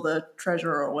was still the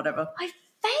treasurer or whatever. I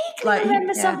vaguely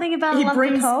remember something about a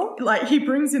lump of coal. He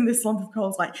brings in this lump of coal.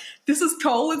 It's like, this is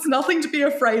coal. It's nothing to be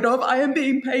afraid of. I am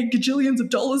being paid gajillions of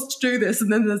dollars to do this.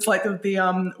 And then there's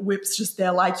the whips just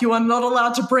there, like, you are not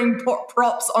allowed to bring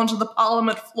props onto the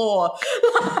Parliament floor.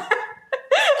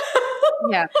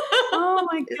 Yeah. Oh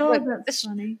my God, that's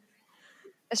funny.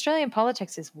 Australian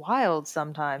politics is wild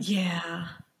sometimes. Yeah.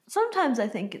 Sometimes I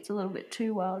think it's a little bit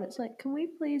too wild. It's like, can we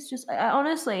please just... I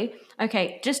honestly...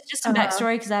 Okay, just some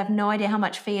backstory, because I have no idea how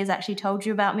much Fee has actually told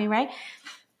you about me, Ray.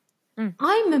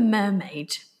 I'm a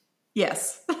mermaid.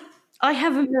 Yes. I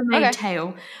have a mermaid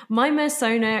tail. My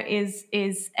persona is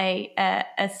a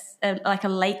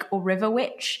lake or river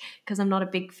witch, because I'm not a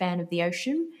big fan of the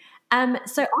ocean.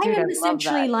 So I am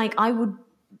essentially I would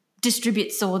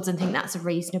distribute swords and think that's a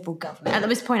reasonable government. At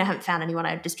this point, I haven't found anyone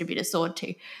I would distribute a sword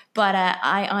to, but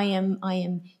I am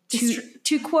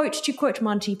to quote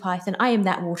Monty Python, I am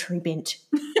that watery bint.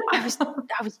 I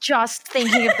was just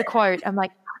thinking of the quote. I'm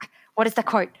like, what is the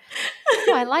quote?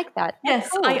 Oh, I like that. Yes,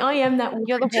 cool. I am that.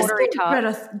 You're the watery tart.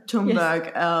 Greta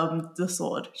Thunberg, the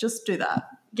sword. Just do that.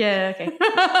 Yeah. Okay.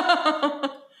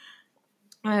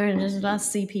 I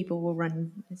just see people will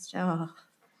run. I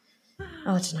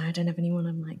don't know. I don't have anyone.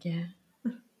 I'm like, yeah.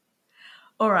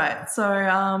 All right. So,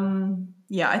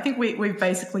 I think we've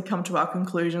basically come to our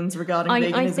conclusions regarding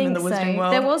veganism in the Wizarding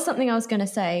World. There was something I was going to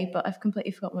say, but I've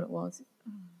completely forgotten what it was.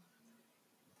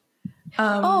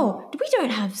 We don't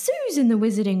have zoos in the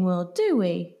Wizarding World, do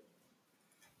we?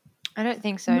 I don't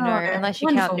think so, no. Unless you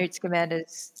count Newt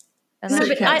Scamander's.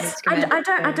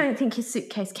 I don't think his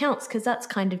suitcase counts, because that's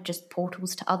kind of just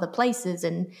portals to other places,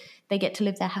 and they get to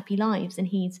live their happy lives. And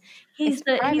he's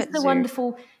the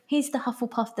wonderful, he's the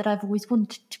Hufflepuff that I've always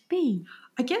wanted to be.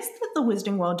 I guess that the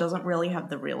Wizarding World doesn't really have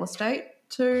the real estate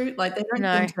to they don't.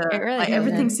 No, it really doesn't.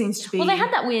 Everything seems to be. Well, they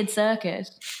had that weird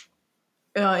circus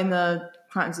in the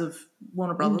Crimes of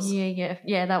Warner Brothers.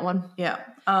 Yeah, that one. Yeah,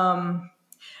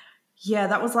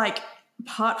 that was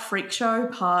part freak show,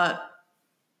 part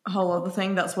whole other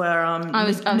thing. That's where I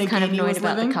was kind of annoyed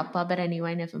about the cuppa, but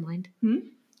anyway, never mind.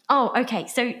 Oh, okay.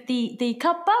 So the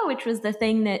cuppa, which was the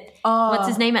thing that what's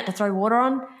his name had to throw water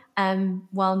on,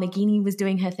 while Nagini was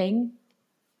doing her thing.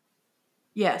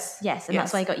 Yes, and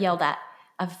that's why he got yelled at.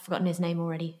 I've forgotten his name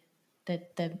already. The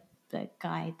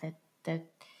guy, the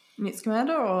Newt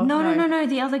Scamander, or no,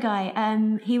 the other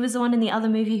guy. He was the one in the other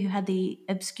movie who had the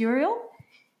Obscurial.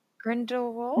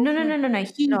 Grindelwald? No.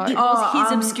 He's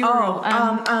Obscurial.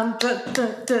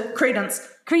 The Credence.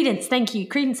 Credence, thank you.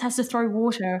 Credence has to throw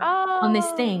water on this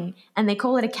thing, and they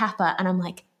call it a kappa, and I'm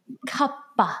like,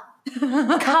 kappa.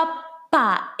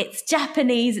 Kappa. It's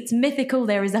Japanese, it's mythical,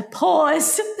 there is a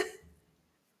pause.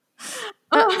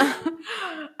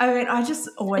 I mean, I just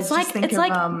always think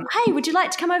of... hey, would you like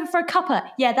to come over for a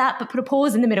cuppa? Yeah, that, but put a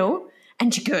pause in the middle,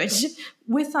 and you're good.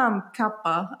 With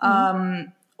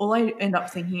cuppa, all I end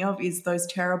up thinking of is those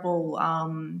terrible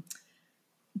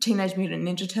Teenage Mutant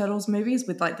Ninja Turtles movies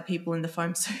with the people in the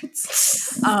foam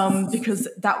suits, because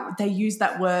they use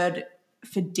that word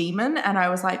for demon, and I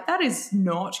was like, that is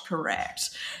not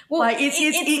correct. Well,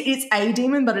 it's a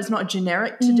demon, but it's not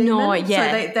generic to demon. No,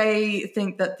 yeah. So they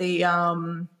think that the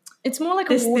it's more like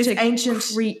a water ancient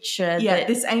creature. Yeah,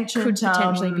 this ancient could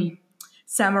potentially be.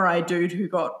 samurai dude who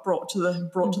got brought to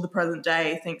the present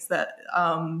day thinks that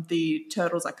the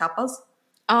turtles are kappas.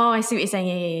 Oh, I see what you're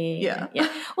saying. Yeah.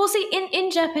 Well, see, in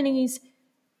Japanese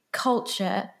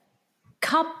culture,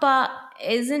 kappa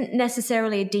isn't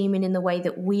necessarily a demon in the way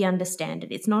that we understand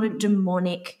it. It's not a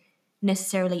demonic,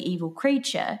 necessarily evil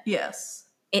creature. Yes.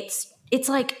 It's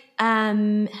like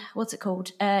what's it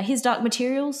called? His Dark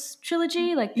Materials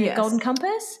trilogy, like the Golden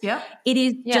Compass. Yeah. It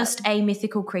is just a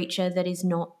mythical creature that is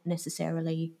not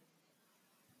necessarily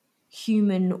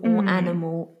human or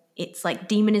animal. It's like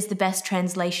demon is the best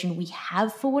translation we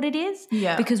have for what it is.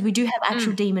 Yeah. Because we do have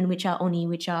actual demon, which are oni,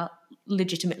 which are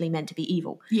legitimately meant to be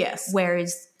evil. Yes.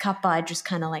 Whereas kappa are just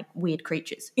kind of like weird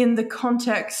creatures. In the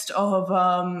context of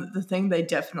the thing, they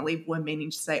definitely were meaning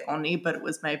to say oni, but it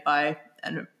was made by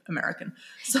an American.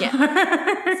 So.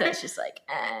 Yeah. So it's just like,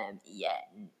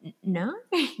 no?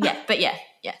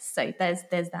 So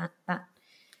there's that.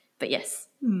 But yes.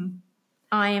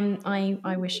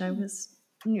 I wish I was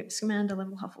Newt Scamander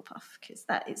level Hufflepuff, because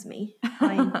that is me.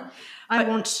 I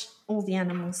want all the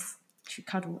animals to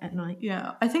cuddle at night.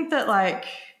 Yeah. I think that, like,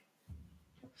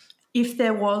 if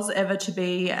there was ever to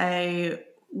be a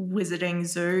wizarding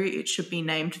zoo, it should be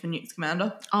named for Newt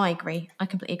Scamander. I agree. I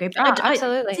completely agree. But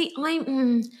absolutely.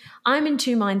 I'm in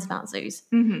two minds about zoos.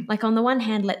 Mm-hmm. Like, on the one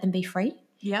hand, let them be free.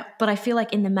 Yeah. But I feel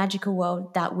like in the magical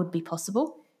world, that would be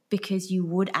possible, because you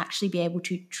would actually be able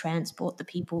to transport the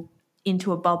people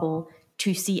into a bubble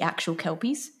to see actual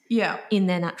kelpies in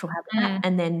their natural habitat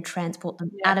and then transport them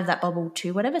out of that bubble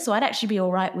to whatever. So I'd actually be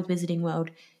all right with Wizarding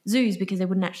World zoos, because they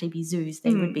wouldn't actually be zoos.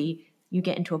 They would be, you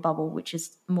get into a bubble, which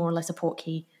is more or less a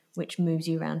portkey, which moves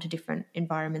you around to different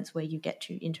environments where you get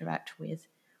to interact with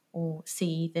or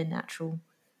see the natural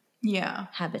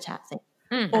habitat thing.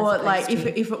 Or like if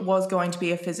it was going to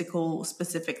be a physical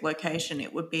specific location,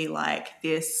 it would be like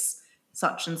this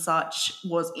such and such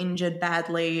was injured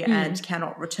badly and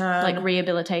cannot return. Like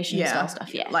rehabilitation style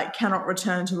stuff, Like cannot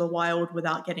return to the wild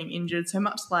without getting injured. So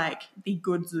much like the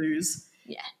good zoos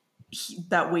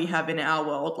that we have in our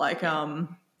world. Like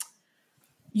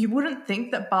you wouldn't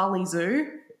think that Bali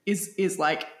Zoo is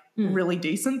like really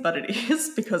decent, but it is,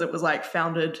 because it was like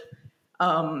founded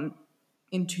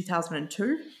in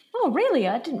 2002. Oh, really?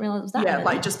 I didn't realize it was that. Yeah, early.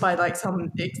 like just by like some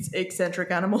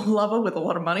eccentric animal lover with a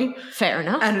lot of money. Fair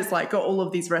enough. And it's like got all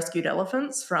of these rescued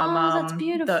elephants from that's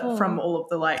beautiful. from all of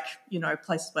the like, you know,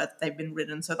 places where they've been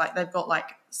ridden. So like they've got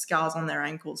like scars on their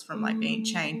ankles from like being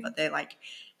chained, but they like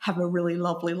have a really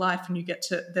lovely life, and you get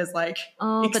to there's like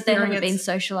but they haven't been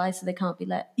socialized, so they can't be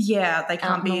let. Yeah, they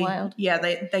can't be. In the wild. Yeah,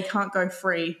 they can't go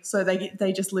free, so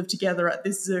they just live together at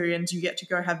this zoo, and you get to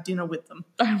go have dinner with them.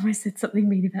 I almost said something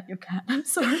mean about your cat. I'm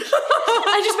sorry.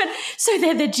 I just went, so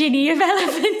they're the Ginny of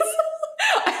elephants.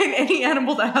 I think any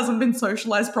animal that hasn't been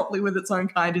socialized properly with its own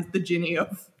kind is the Ginny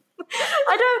of.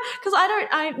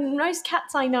 Most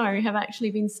cats I know have actually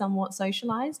been somewhat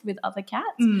socialized with other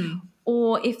cats.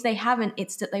 Or if they haven't,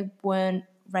 it's that they weren't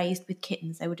raised with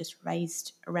kittens. They were just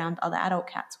raised around other adult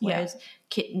cats, whereas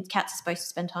cats are supposed to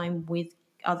spend time with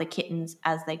other kittens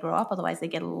as they grow up. Otherwise, they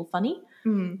get a little funny.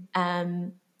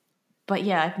 But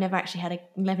yeah, I've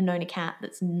never known a cat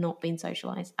that's not been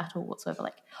socialized at all whatsoever.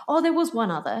 Like, there was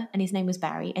one other, and his name was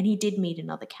Barry, and he did meet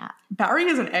another cat. Barry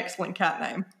is an excellent cat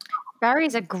name. Barry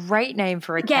is a great name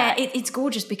for a cat. Yeah, it's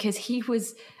gorgeous, because he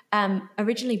was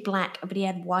originally black, but he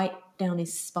had white down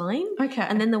his spine. Okay.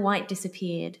 And then the white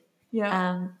disappeared.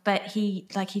 Yeah. But he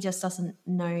just doesn't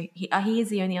know. He is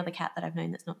the only other cat that I've known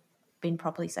that's not been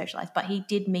properly socialized. But he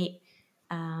did meet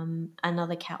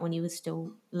another cat when he was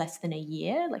still less than a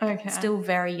year, still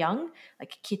very young,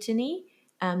 like kitteny.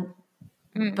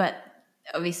 But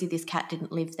obviously this cat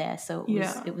didn't live there, so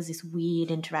it was this weird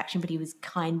interaction, but he was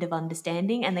kind of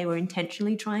understanding, and they were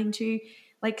intentionally trying to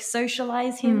like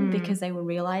socialize him because they were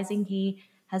realizing he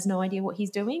has no idea what he's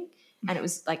doing, and it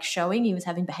was like showing he was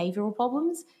having behavioral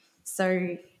problems.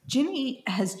 So Ginny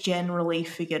has generally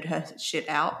figured her shit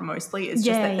out mostly. It's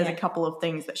just that there's a couple of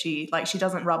things that she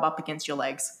doesn't rub up against your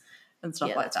legs and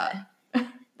stuff like that. Fair.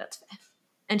 That's fair.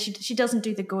 And she doesn't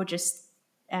do the gorgeous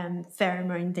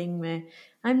pheromone thing where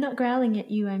I'm not growling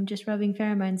at you, I'm just rubbing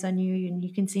pheromones on you and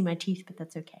you can see my teeth, but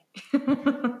that's okay.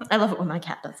 I love it when my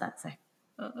cat does that, so.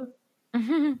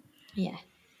 Yeah.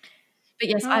 But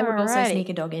yes, I would also sneak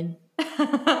a dog in.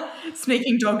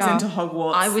 Sneaking dogs into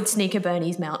Hogwarts. I would sneak a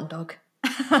Bernese mountain dog.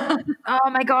 Oh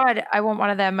my God, I want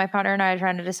one of them. My partner and I are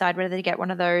trying to decide whether to get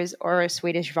one of those or a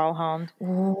Swedish Valhound,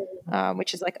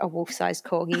 which is like a wolf-sized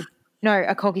corgi. No,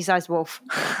 a corgi-sized wolf.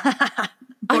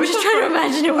 I'm just trying to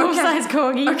imagine a wolf-sized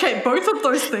corgi. Okay, both of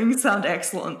those things sound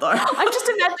excellent though. I'm just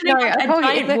imagining a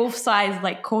giant wolf-sized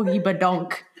like corgi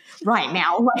badonk. right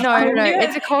now. Like, No,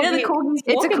 it's a corgi.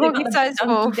 It's a corgi-sized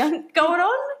wolf going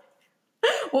on.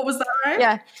 What was that, right?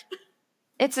 Yeah.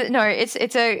 It's a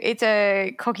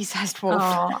corgi-sized wolf.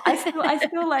 Oh, I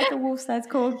feel like a wolf-sized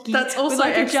corgi. That's also with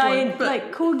like a giant but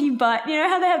like corgi butt. You know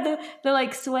how they have the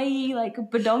like swayy like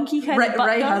badonky kind of butt.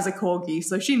 Ray has a corgi,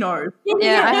 so she knows.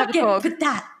 Yeah, I have a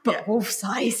corgi. But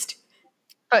wolf-sized.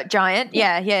 But giant?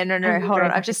 Yeah, no, hold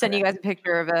on. I've just sent you guys a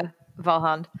picture of a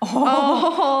Valhand.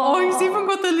 Oh, he's even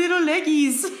got the little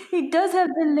leggies. He does have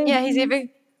the leggies. Yeah,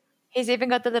 he's even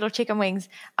got the little chicken wings.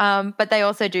 But they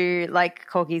also do, like,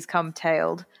 corgis come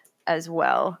tailed as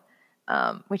well,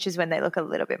 which is when they look a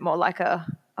little bit more like a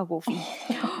wolfie.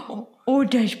 Oh,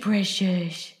 that's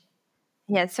precious.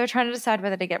 Yeah, so we're trying to decide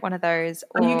whether to get one of those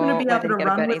or Are you going to be able to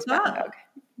run with that? that?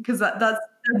 Because that's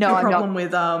the problem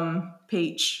with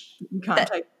Peach. You can't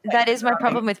take that is my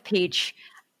problem with Peach,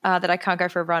 that I can't go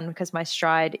for a run because my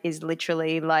stride is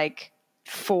literally like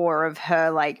 4 of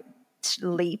her like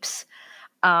leaps.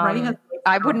 I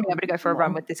wouldn't be able to go for a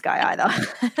run with this guy either.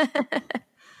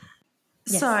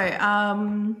 So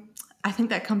I think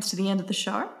that comes to the end of the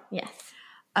show. Yes.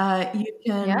 You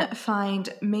can find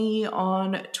me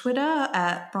on Twitter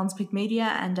at BronzePigMedia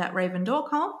and at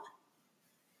Raven.com.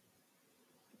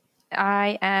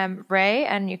 I am Ray,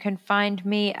 and you can find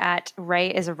me at Ray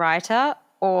is a Writer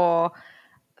or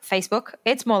Facebook.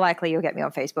 It's more likely you'll get me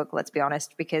on Facebook, let's be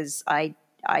honest, because I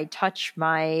touch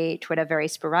my Twitter very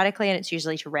sporadically, and it's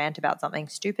usually to rant about something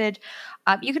stupid.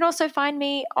 You can also find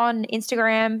me on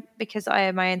Instagram because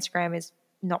my Instagram is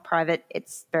not private.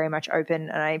 It's very much open,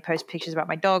 and I post pictures about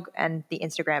my dog, and the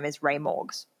Instagram is Ray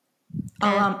Morgs.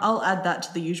 I'll add that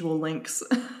to the usual links.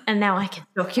 And now I can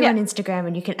stalk you on Instagram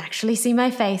and you can actually see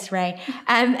my face, Ray.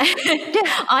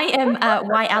 I am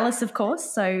Why Alice, of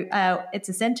course. So it's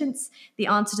a sentence. The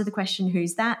answer to the question,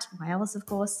 who's that? Why Alice, of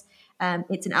course.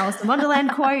 It's an Alice in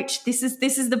Wonderland quote. This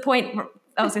is the point,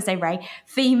 I was going to say, Ray,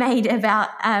 Fee made about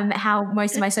how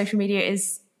most of my social media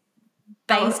is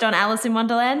based on Alice in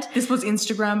Wonderland. This was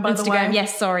Instagram, by the way.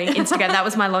 Yes, sorry. Instagram. That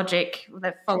was my logic.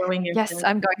 The following. Yes,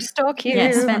 I'm going to stalk you.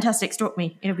 Yes, fantastic. Stalk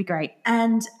me. It'll be great.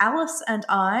 And Alice and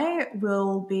I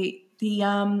will be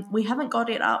we haven't got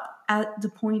it up at the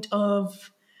point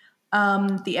of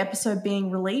the episode being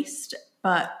released,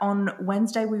 but on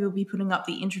Wednesday we will be putting up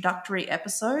the introductory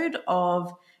episode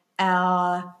of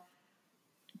our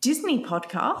Disney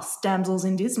podcast, Damsels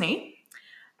in Disney.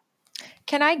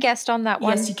 Can I guest on that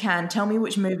one? Yes, you can. Tell me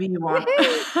which movie you want.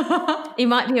 It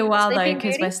might be a while, Sleeping though,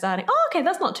 because we're starting. Oh, okay,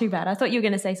 that's not too bad. I thought you were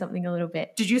going to say something a little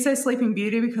bit. Did you say Sleeping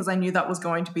Beauty? Because I knew that was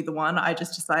going to be the one. I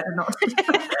just decided not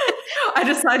to. I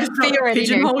decided not to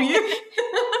pigeonhole you.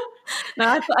 No,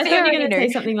 I thought you were going to say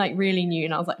something like really new,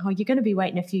 and I was like, oh, you're going to be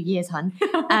waiting a few years, hun.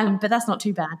 But that's not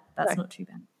too bad. Not too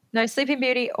bad. No, Sleeping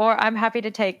Beauty, or I'm happy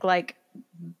to take like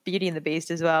Beauty and the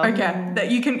Beast as well. Okay,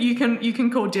 that you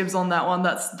can call dibs on that one.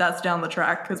 That's down the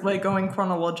track because we're going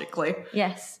chronologically.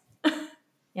 Yes,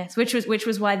 yes. Which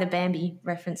was why the Bambi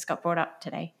reference got brought up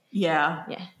today. Yeah.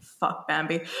 Fuck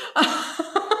Bambi.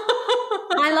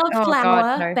 I love Flower.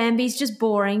 God, no. Bambi's just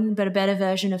boring, but a better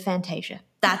version of Fantasia.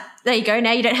 There you go.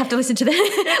 Now you don't have to listen to the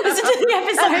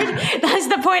episode. That's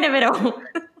the point of it all.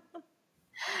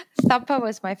 Thumper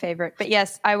was my favorite, but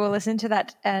yes, I will listen to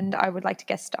that, and I would like to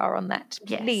guest star on that,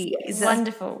 please. Yes.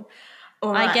 Wonderful.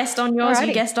 Right. I guessed on yours,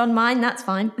 you guessed on mine. That's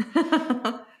fine.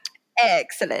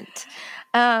 Excellent.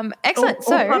 Excellent.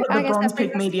 All part of the Bronze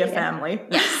Pig Media family.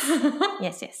 Yes.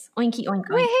 Oinky oink.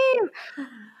 Woohoo!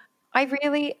 I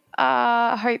really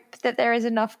hope that there is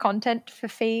enough content for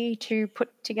Fee to put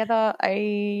together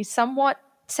a somewhat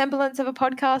semblance of a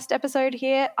podcast episode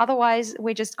here. Otherwise,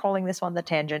 we're just calling this one The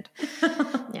Tangent.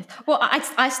 Yes. Well,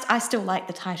 I still like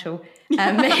the title.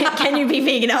 Can you be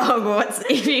vegan at Hogwarts?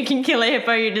 If you can kill a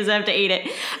hippo, you deserve to eat it.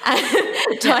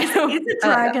 Title. Is the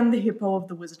dragon the hippo of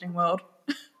the Wizarding World?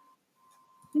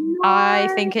 No. I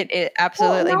think it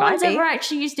absolutely might be. No one's ever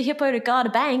actually used a hippo to guard a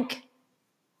bank.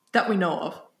 That we know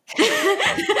of.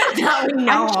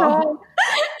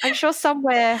 I'm sure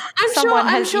somewhere.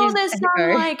 I'm sure there's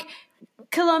some like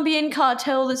Colombian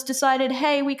cartel that's decided,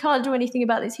 hey, we can't do anything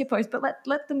about these hippos, but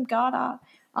let them guard our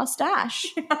stash.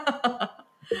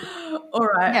 All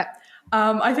right. Yeah.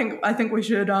 I think we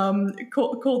should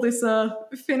call this a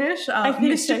finish.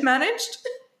 Mischief managed.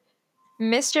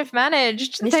 Mischief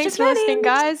managed. Thanks for listening,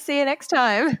 guys. See you next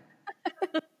time.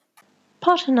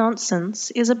 Pot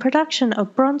Nonsense is a production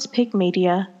of Bronze Pig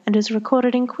Media and is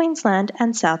recorded in Queensland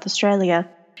and South Australia.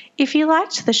 If you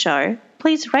liked the show,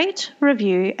 please rate,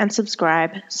 review and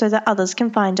subscribe so that others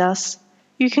can find us.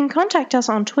 You can contact us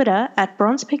on Twitter at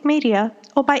bronzepigmedia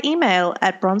or by email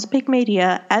at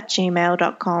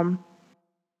bronzepigmedia@gmail.com.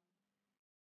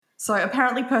 So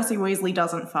apparently Percy Weasley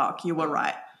doesn't fuck. You were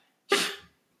right.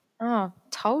 Oh,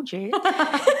 told you.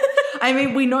 I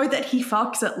mean, we know that he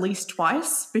fucks at least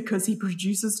twice because he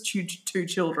produces two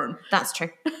children. That's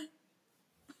true.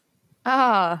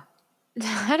 Oh,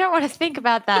 I don't want to think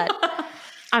about that.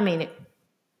 I mean,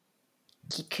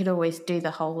 you could always do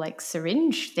the whole like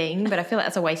syringe thing, but I feel like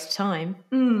that's a waste of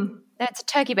time. That's a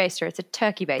turkey baster. It's a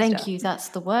turkey baster. Thank you. That's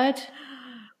the word.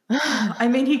 I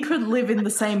mean, he could live in the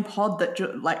same pod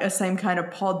that, same kind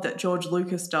of pod that George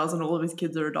Lucas does, and all of his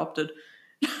kids are adopted.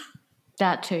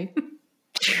 That too.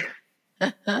 I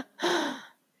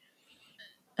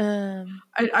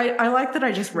like that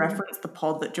I just referenced the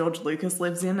pod that George Lucas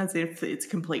lives in as if it's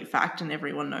complete fact and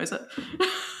everyone knows it.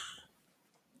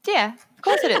 Yeah, of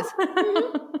course it is.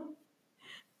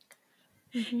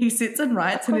 He sits and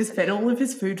writes and is fed all of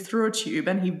his food through a tube,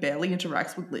 and he barely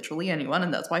interacts with literally anyone,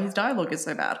 and that's why his dialogue is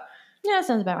so bad. Yeah, that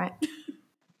sounds about right.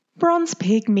 Bronze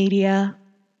Pig Media.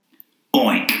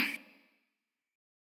 Oink.